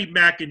Fannie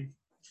Mae and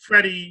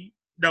Freddie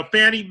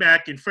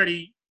Mac and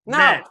Freddie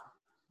Mac.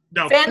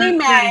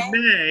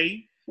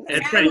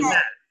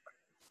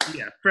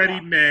 Yeah,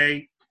 Freddie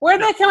Mae Where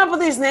did they come up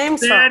with these names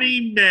from?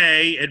 Fannie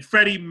Mae and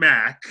Freddie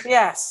Mac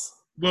Yes.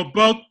 will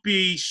both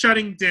be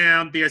shutting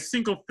down their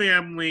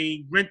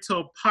single-family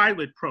rental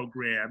pilot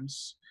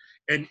programs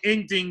and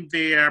ending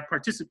their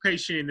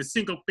participation in the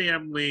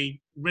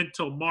single-family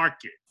rental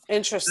market.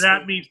 Interesting. So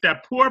that means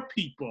that poor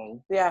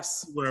people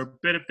Yes. who are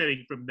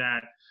benefiting from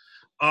that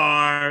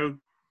are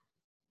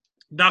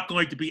not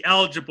going to be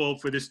eligible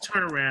for this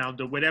turnaround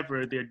or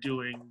whatever they're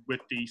doing with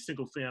the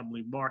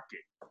single-family market.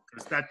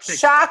 Because that takes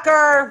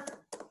Shocker.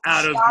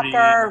 out of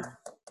Shocker.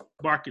 the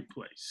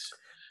marketplace.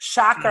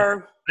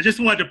 Shocker. I just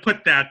wanted to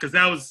put that because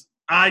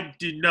I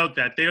didn't know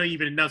that. They don't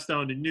even announce that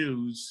on the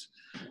news.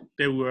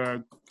 They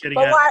were getting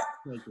out of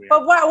the program.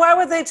 But why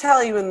would they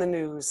tell you in the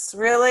news?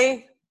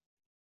 Really?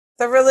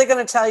 They're really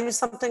going to tell you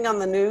something on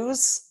the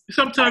news?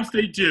 Sometimes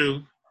they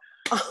do.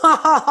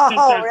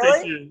 Oh, really?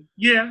 They do.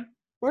 Yeah.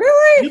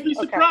 Really? You'd be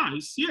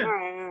surprised. Yeah. All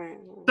right.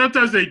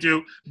 Sometimes they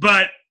do,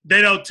 but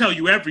they don't tell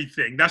you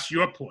everything. That's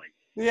your point.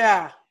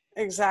 Yeah,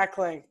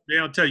 exactly. They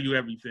don't tell you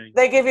everything.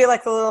 They give you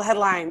like the little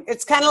headline.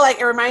 It's kind of like,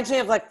 it reminds me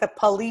of like the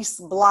police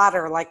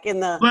blotter, like in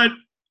the...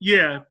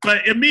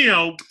 But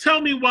Emil,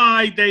 tell me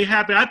why they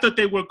haven't. I thought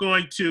they were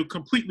going to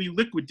completely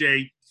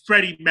liquidate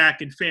Freddie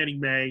Mac and Fannie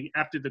Mae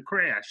after the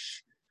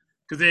crash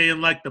because they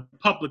didn't like the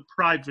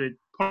public-private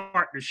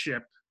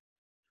partnership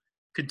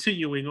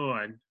continuing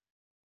on.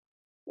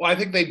 Well, I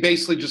think they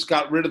basically just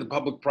got rid of the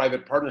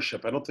public-private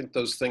partnership. I don't think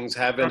those things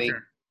have any. Okay.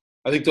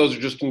 I think those are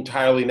just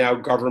entirely now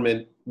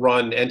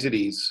government-run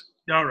entities.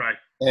 All right.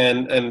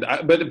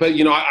 But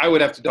you know, I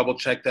would have to double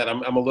check that.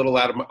 I'm a little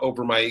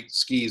over my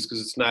skis because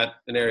it's not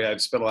an area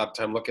I've spent a lot of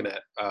time looking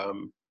at.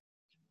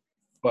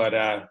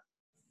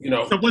 You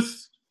know. So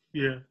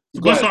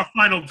what's our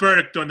final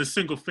verdict on the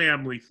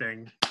single-family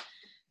thing,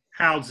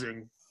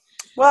 housing?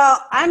 Well,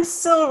 I'm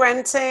still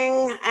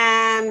renting,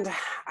 and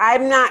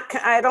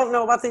I don't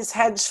know about these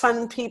hedge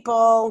fund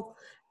people,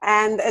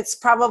 and it's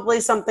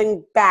probably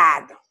something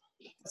bad.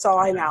 That's all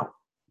I know.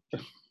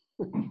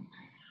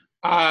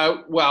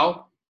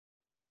 Well,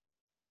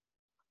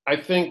 I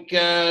think,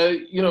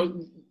 you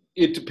know,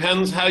 it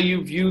depends how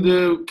you view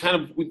the kind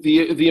of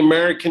the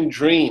American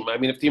dream. I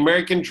mean, if the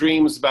American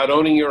dream is about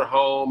owning your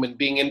home and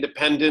being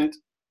independent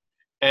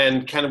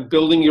and kind of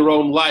building your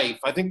own life,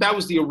 I think that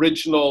was the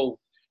original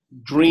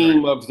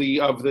dream of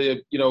the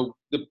you know,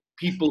 the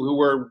people who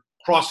were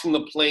crossing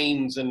the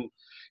plains and,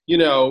 you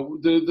know,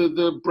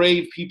 the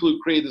brave people who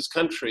created this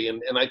country.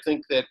 And I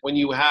think that when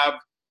you have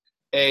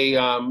you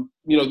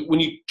know, when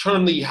you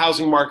turn the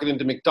housing market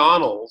into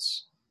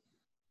McDonald's,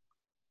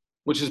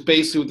 which is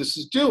basically what this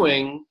is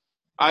doing,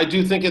 I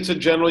do think it's a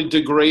generally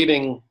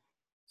degrading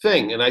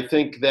thing. And I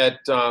think that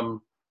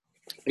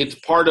it's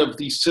part of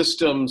the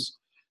system's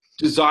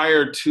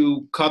desire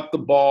to cut the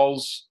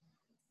balls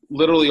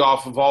literally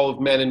off of all of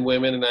men and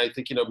women. And I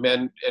think, you know,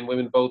 men and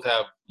women both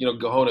have, you know,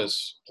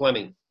 cojones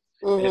plenty.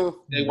 Mm-hmm.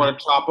 They want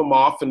to chop them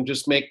off and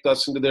just make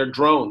us into their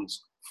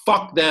drones.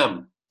 Fuck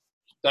them.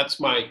 That's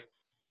my...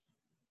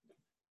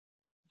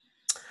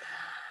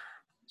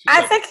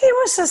 I think he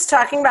was just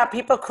talking about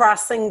people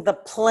crossing the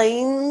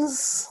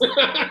plains.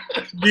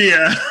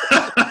 Yeah.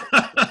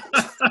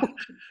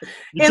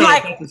 In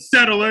like the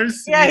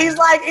settlers. Yeah, he's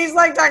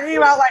like talking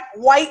about like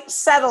white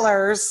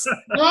settlers.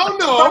 No.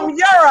 From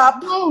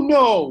Europe.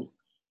 No.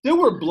 There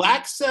were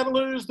black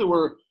settlers. They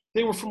were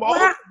from all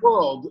over the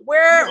world.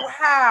 Where?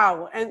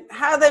 How? And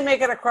how they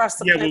make it across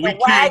the plains? Well,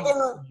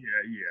 wagon.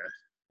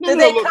 Yeah. Did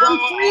they come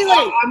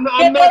freely?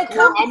 I'm not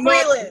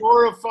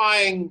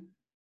glorifying,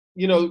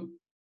 you know.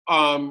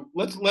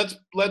 Let's.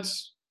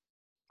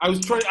 I was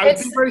being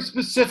very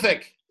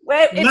specific.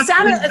 It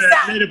sounded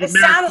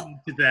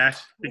to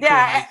that.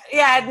 Yeah, it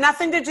had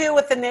nothing to do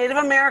with the Native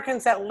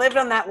Americans that lived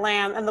on that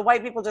land, and the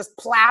white people just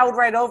plowed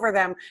right over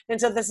them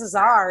and said, "This is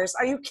ours."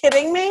 Are you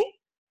kidding me?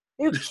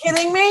 Are you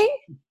kidding me?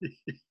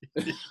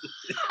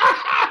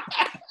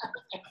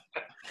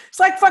 It's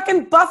like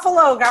fucking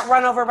Buffalo got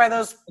run over by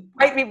those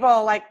white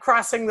people, like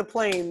crossing the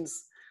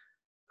plains.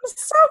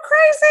 It's so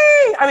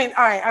crazy. I mean,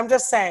 all right, I'm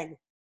just saying.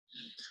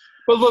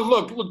 But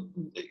look,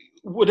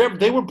 whatever.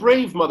 They were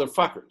brave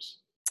motherfuckers.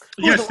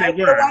 Yes, they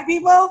were. The white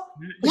people?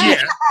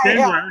 Yeah,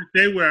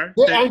 they were.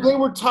 And they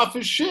were tough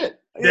as shit.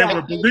 They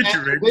were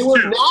belligerent. They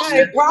were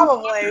nasty.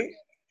 Probably.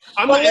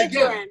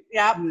 Belligerent,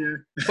 yeah.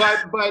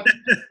 But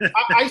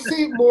I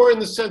see it more in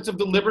the sense of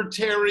the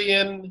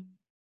libertarian,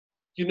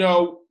 you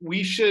know,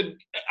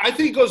 I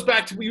think it goes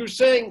back to what you were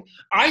saying.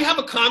 I have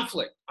a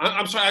conflict.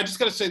 I'm sorry, I just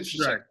got to say this.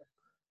 Right.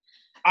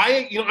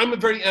 I'm a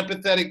very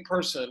empathetic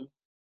person.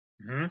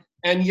 Mm-hmm.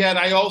 And yet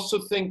I also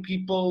think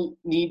people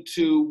need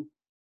to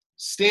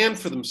stand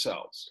for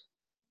themselves.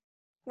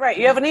 Right,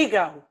 you have an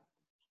ego.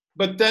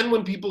 But then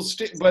when people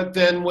but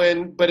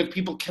if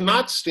people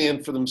cannot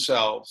stand for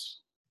themselves,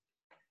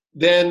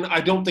 then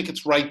I don't think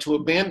it's right to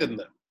abandon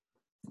them.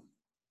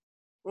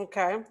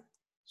 Okay.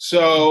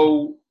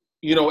 So,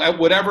 you know, at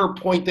whatever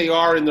point they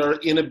are in their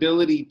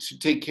inability to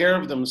take care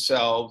of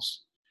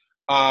themselves,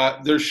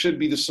 there should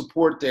be the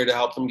support there to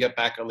help them get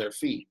back on their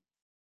feet.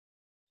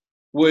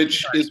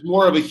 which is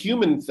more of a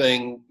human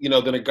thing,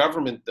 than a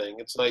government thing.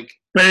 It's like.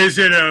 But is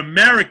it an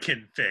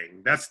American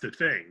thing? That's the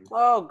thing.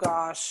 Oh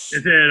gosh.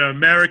 Is it an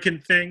American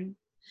thing?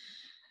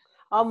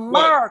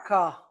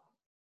 America.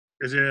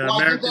 Is it an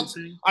American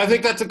thing? I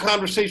think that's a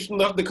conversation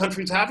that the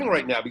country's having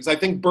right now, because I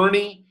think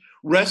Bernie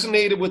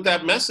resonated with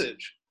that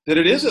message, that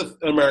it is an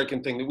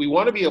American thing, that we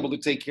want to be able to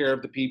take care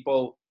of the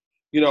people,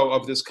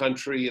 of this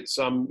country at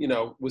some,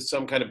 with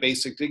some kind of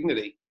basic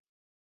dignity.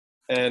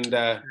 And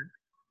that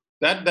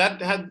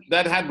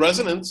had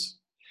resonance.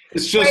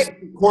 It's just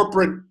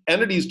corporate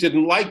entities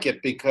didn't like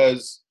it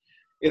because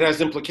it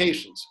has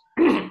implications.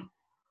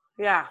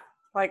 Yeah,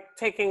 like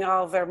taking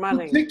all of their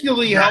money.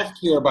 Particularly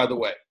healthcare, by the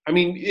way. I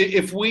mean,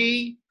 if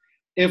we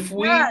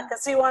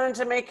because he wanted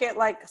to make it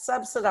like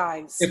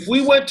subsidized. If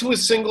we went to a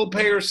single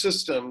payer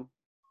system,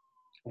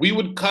 we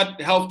would cut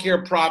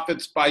healthcare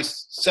profits by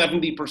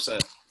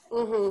 70%.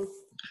 Mm-hmm.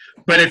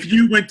 But if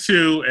you went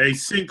to a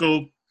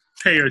single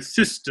payer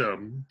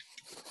system,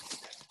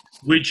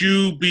 would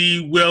you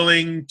be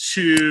willing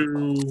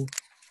to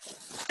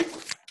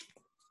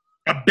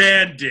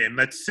abandon,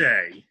 let's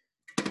say,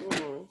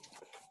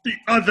 the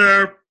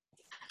other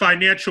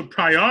financial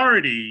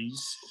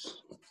priorities?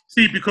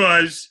 See,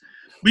 because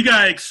we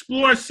got to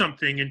explore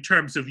something in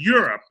terms of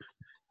Europe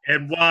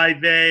and why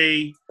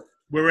they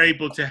were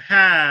able to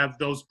have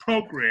those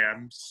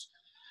programs.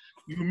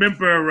 You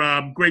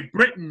remember Great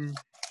Britain,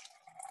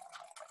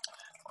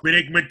 when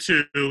it went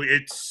to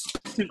its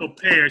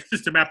single-payer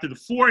system after the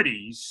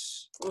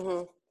 40s,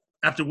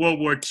 after World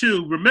War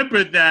II,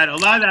 remember that a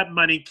lot of that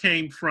money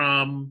came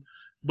from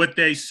what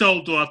they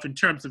sold off in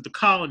terms of the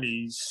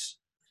colonies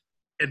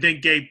and then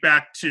gave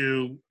back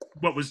to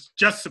what was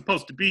just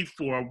supposed to be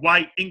for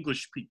white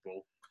English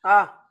people.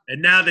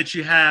 And now that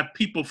you have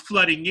people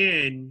flooding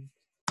in,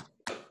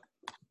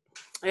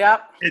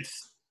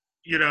 it's,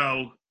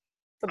 the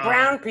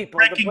brown people.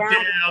 Breaking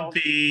down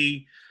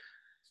the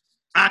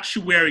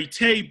actuary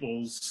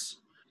tables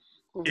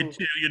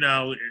into,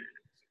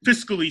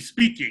 fiscally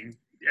speaking.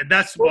 And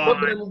that's why.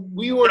 But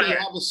we already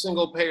have a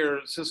single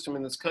payer system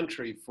in this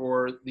country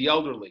for the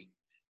elderly.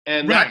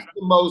 And that's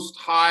the most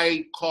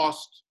high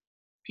cost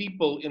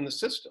people in the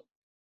system.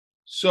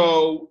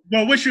 So.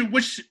 Well, which thing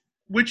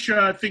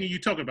are you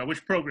talking about?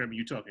 Which program are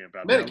you talking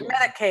about?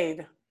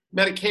 Medicaid.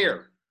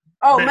 Medicare.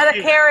 Oh,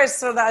 Medicare is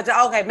for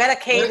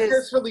Medicaid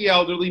is for the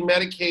elderly.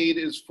 Medicaid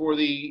is for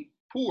the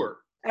poor.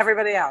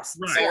 Everybody else.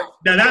 Right. So,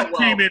 now that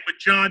came in with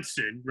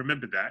Johnson.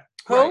 Remember that.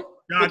 Who? Right.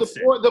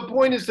 Johnson. But the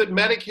point is that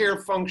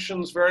Medicare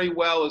functions very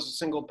well as a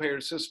single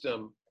payer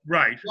system.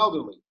 Right.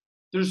 Elderly.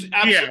 There's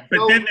absolutely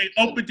but then they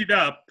opened it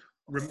up.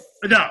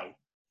 No,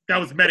 that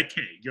was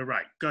Medicaid. You're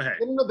right. Go ahead.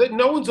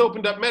 No one's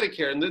opened up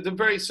Medicare. And the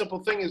very simple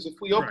thing is, if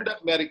we opened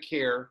up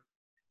Medicare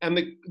and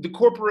the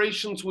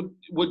corporations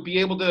would be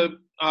able to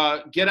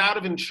get out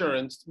of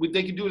insurance,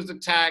 they could do it as a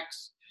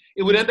tax,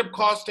 it would end up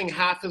costing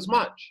half as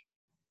much.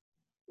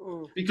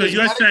 Because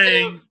you're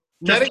saying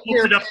just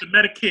open up the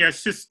Medicare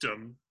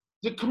system.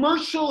 The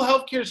commercial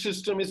healthcare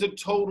system is a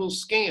total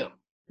scam.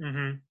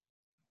 Mm-hmm.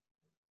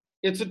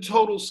 It's a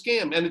total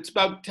scam, and it's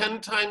about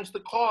 10 times the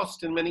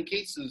cost in many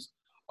cases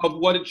of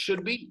what it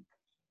should be.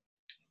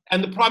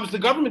 And the problem is the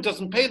government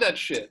doesn't pay that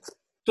shit.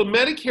 So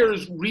Medicare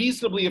is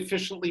reasonably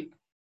efficiently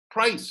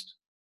priced,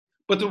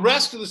 but the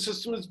rest of the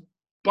system is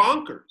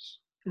bonkers.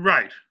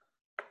 Right.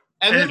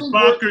 And it's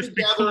bonkers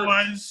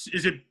because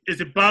is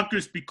it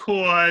bonkers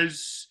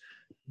because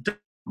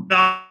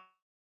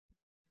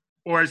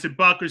or is it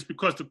bonkers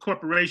because the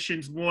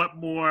corporations want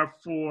more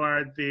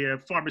for their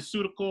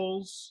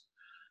pharmaceuticals?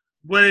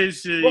 What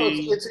is it? Well,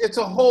 it's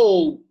a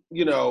whole,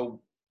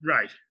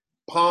 right.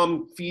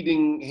 palm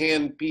feeding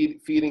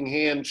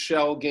hand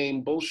shell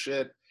game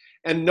bullshit.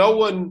 And no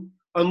one,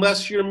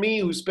 unless you're me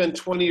who spent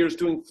 20 years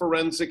doing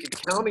forensic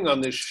accounting on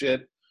this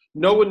shit,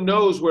 no one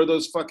knows where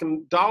those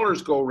fucking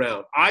dollars go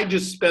around. I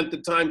just spent the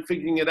time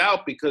figuring it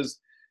out because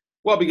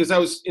I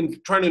was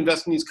trying to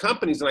invest in these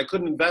companies, and I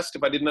couldn't invest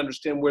if I didn't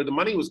understand where the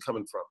money was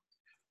coming from.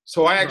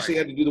 So I actually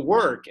had to do the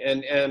work.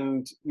 And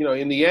in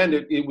the end,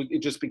 it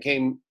just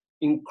became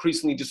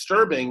increasingly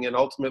disturbing, and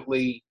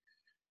ultimately,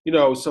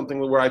 something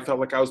where I felt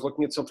like I was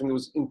looking at something that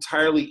was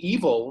entirely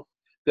evil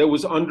that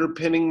was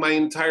underpinning my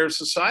entire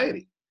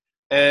society.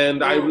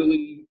 And I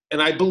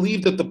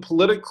believe that the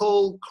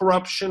political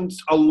corruption,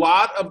 a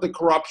lot of the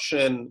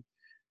corruption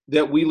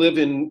that we live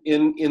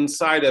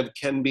inside of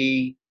can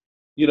be,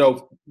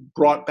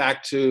 brought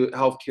back to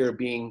healthcare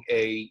being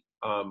a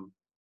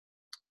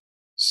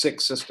sick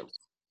system.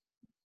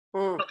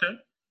 Okay.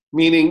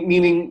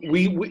 Meaning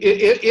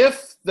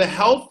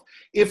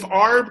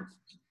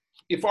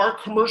if our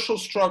commercial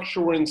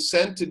structure were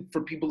incented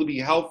for people to be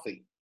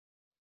healthy,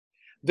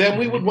 then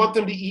we would want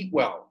them to eat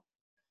well.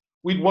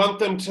 We'd want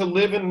them to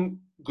live in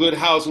good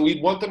housing.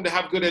 We'd want them to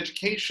have good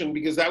education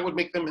because that would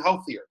make them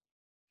healthier.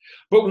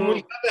 But when we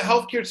have a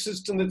healthcare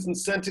system that's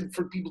incented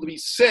for people to be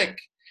sick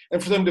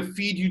and for them to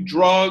feed you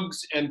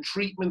drugs and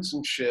treatments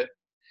and shit,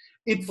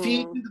 it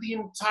feeds into the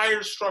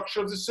entire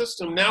structure of the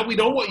system. Now we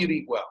don't want you to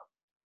eat well.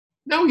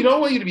 Now we don't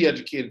want you to be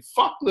educated.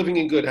 Fuck living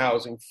in good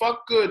housing.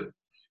 Fuck good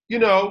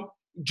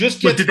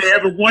just But get. did they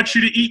ever want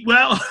you to eat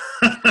well?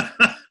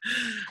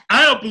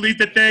 I don't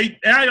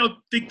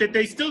think that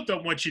they still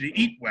don't want you to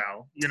eat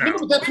well. No,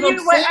 but that's what I'm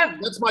saying.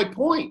 That's my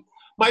point.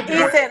 My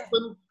point is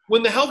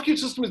when the healthcare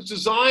system is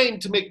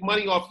designed to make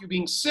money off you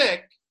being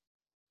sick,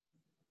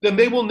 then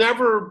they will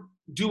never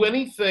do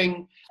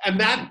anything, and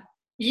that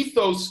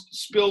ethos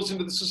spills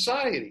into the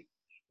society.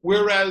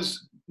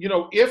 Whereas,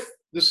 if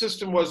the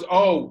system was,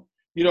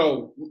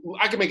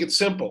 I can make it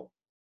simple.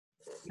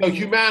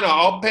 Humana,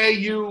 I'll pay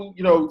you,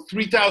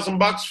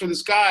 $3,000 for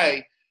this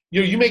guy.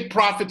 You make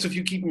profits if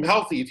you keep him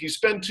healthy. If you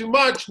spend too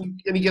much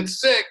and he gets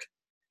sick,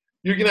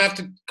 you're going to have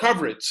to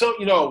cover it. So,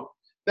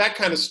 that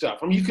kind of stuff.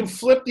 I mean, you can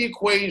flip the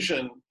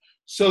equation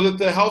so that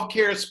the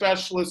healthcare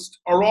specialists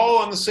are all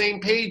on the same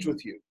page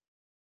with you.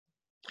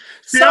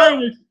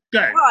 So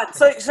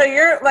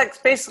you're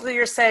basically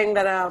you're saying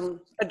that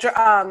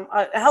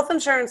a health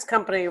insurance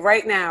company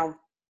right now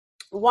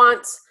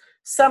wants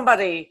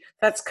somebody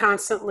that's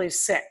constantly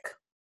sick.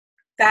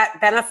 That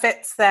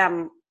benefits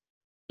them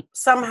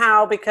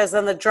somehow because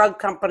then the drug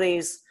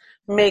companies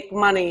make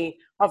money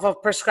off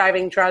of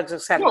prescribing drugs,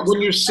 etc. Well,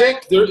 when you're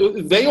sick,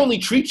 they only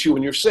treat you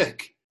when you're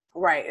sick.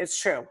 Right, it's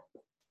true.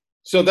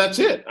 So that's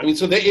it. I mean,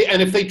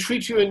 and if they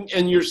treat you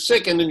and you're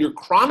sick and then you're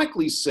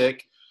chronically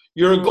sick,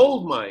 you're a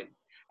gold mine.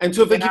 And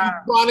so if they give you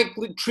chronic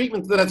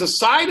treatment that has a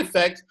side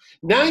effect,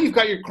 now you've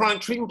got your chronic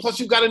treatment, plus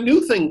you've got a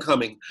new thing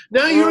coming.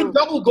 Now you're a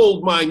double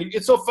gold mine.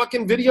 It's a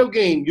fucking video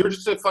game. You're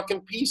just a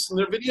fucking piece in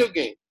their video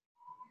game.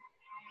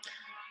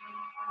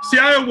 See,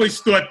 I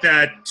always thought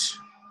that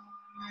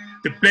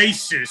the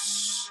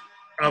basis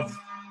of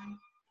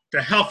the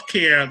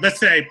healthcare, let's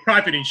say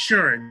private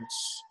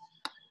insurance,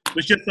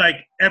 was just like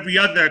every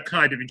other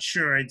kind of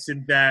insurance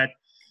in that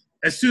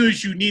as soon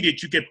as you need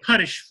it, you get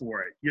punished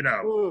for it,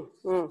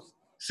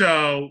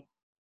 So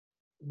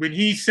when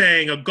he's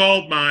saying a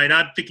gold mine,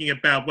 I'm thinking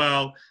about,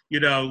 you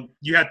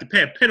have to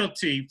pay a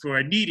penalty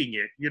for needing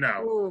it,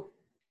 Oh,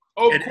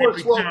 of and course.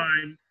 every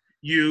time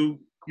you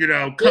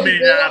come in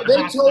and out of the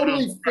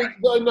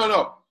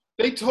hospital.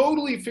 They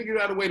totally figured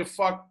out a way to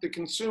fuck the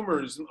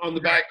consumers on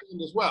the back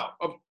end as well.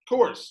 Of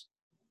course.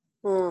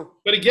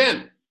 But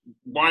again,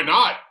 why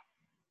not?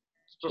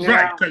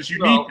 Right, because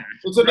you need that.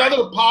 It's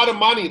another pot of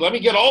money. Let me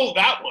get all of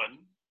that one.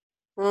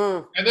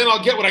 And then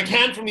I'll get what I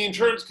can from the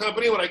insurance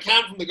company, what I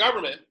can from the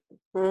government.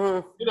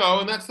 And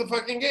that's the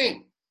fucking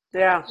game.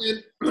 Yeah.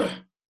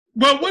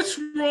 Well, what's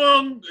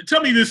wrong?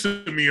 Tell me this,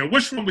 Amir.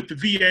 What's wrong with the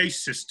VA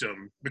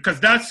system? Because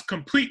that's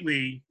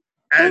completely,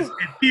 in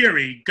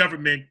theory,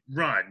 government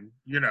run,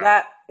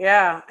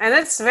 And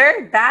it's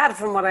very bad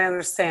from what I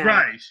understand.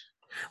 Right.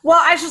 Well,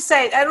 I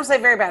don't say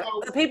very bad.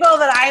 The people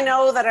that I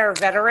know that are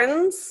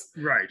veterans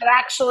that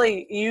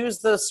actually use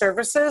those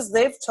services,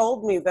 they've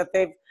told me that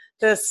the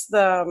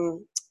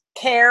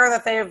care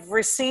that they've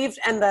received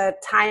and the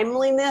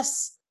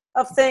timeliness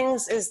of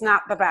things is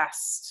not the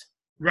best.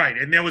 Right,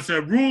 and there was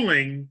a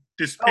ruling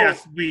this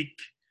past week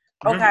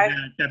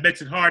that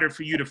makes it harder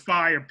for you to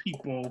fire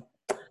people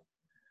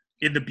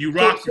in the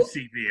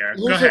bureaucracy there.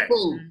 Go ahead.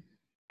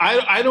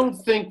 I don't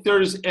think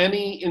there's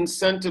any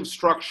incentive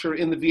structure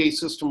in the VA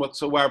system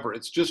whatsoever.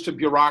 It's just a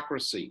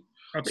bureaucracy.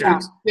 Okay. So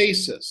it's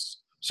stasis.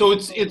 So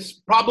it's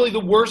probably the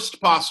worst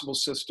possible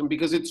system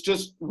because it's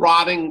just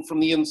rotting from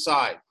the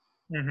inside.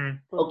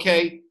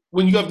 Okay?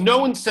 When you have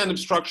no incentive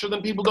structure,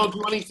 then people don't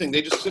do anything.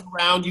 They just sit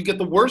around. You get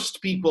the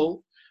worst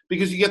people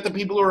because you get the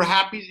people who are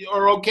happy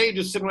or okay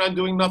just sitting around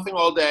doing nothing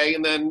all day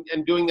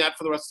and doing that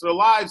for the rest of their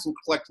lives and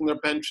collecting their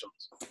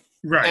pensions.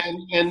 Right.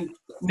 And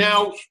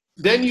now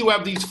then you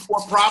have these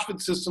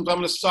for-profit systems. I'm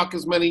going to suck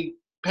as many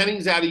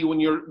pennies out of you when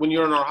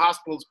you're in our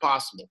hospital as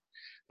possible.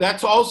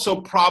 That's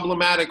also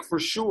problematic for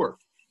sure.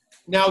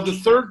 Now, the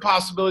third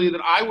possibility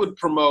that I would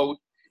promote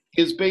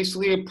is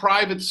basically a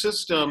private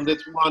system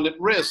that's run at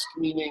risk,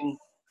 meaning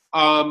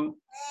I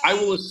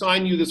will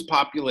assign you this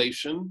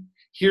population.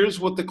 Here's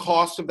what the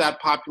cost of that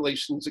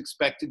population is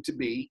expected to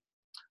be.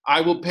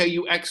 I will pay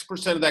you X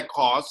percent of that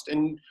cost,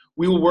 and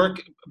we will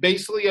work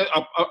basically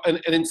an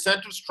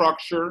incentive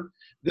structure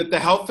that the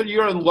healthier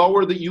you are and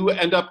lower that you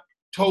end up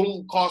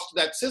total cost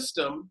of that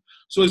system.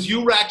 So as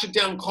you ratchet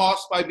down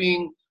costs by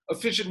being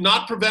efficient,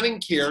 not preventing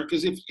care,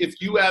 because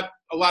if you have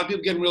a lot of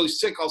people getting really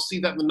sick, I'll see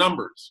that in the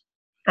numbers.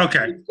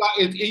 Okay.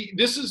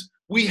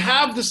 We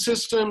have the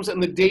systems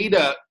and the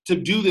data to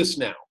do this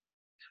now.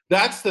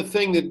 That's the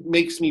thing that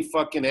makes me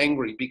fucking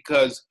angry,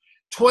 because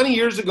 20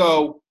 years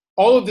ago,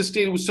 all of this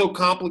data was so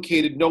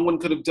complicated, no one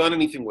could have done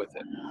anything with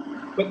it.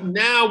 But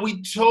now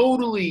we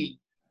totally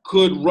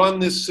could run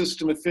this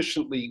system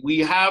efficiently. We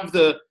have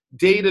the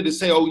data to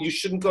say, oh, you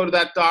shouldn't go to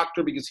that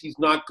doctor because he's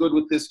not good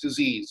with this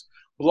disease.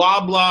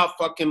 Blah, blah,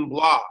 fucking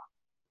blah.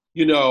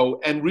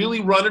 And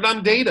really run it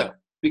on data,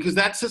 because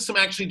that system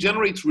actually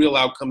generates real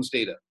outcomes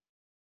data.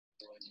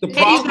 The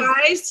problem, you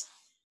guys,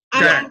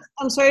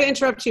 I'm sorry to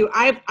interrupt you.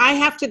 I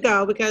have to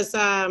go because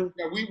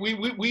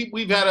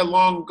we've had a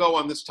long go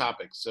on this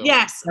topic. So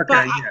yes,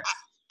 okay,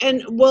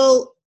 and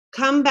we'll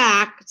come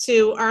back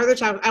to our other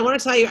topic. I want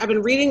to tell you, I've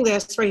been reading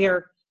this right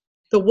here,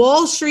 the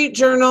Wall Street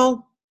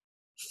Journal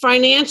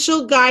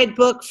financial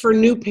guidebook for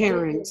new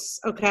parents.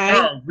 Okay.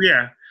 Oh,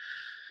 yeah.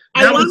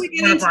 I That want was to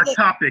get one of into our the,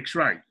 topics,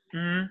 right?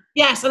 Mhm.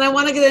 yes, and I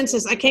want to get into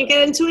this. I can't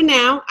get into it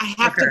now. I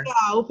have to Okay.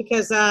 go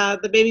because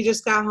the baby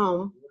just got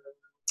home.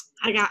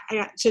 I got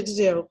shit to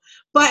do.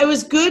 But it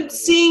was good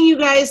seeing you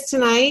guys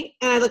tonight,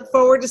 and I look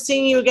forward to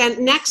seeing you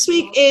again. Next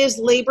week is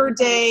Labor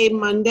Day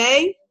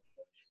Monday.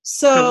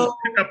 So So we'll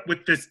pick up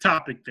with this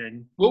topic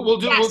then. We'll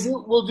do yes.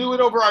 we'll do it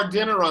over our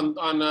dinner on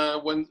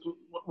when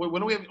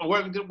do we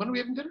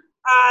have dinner?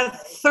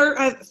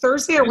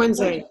 Thursday or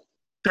Wednesday?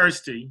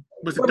 Thursday.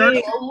 Was it What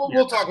Thursday?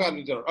 We'll talk about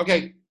it dinner.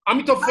 Okay.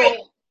 Amito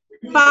full.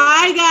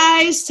 Bye,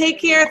 guys. Take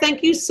care.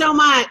 Thank you so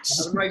much.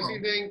 Have a nice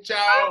evening.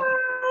 Ciao.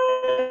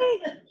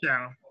 Bye.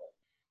 Ciao.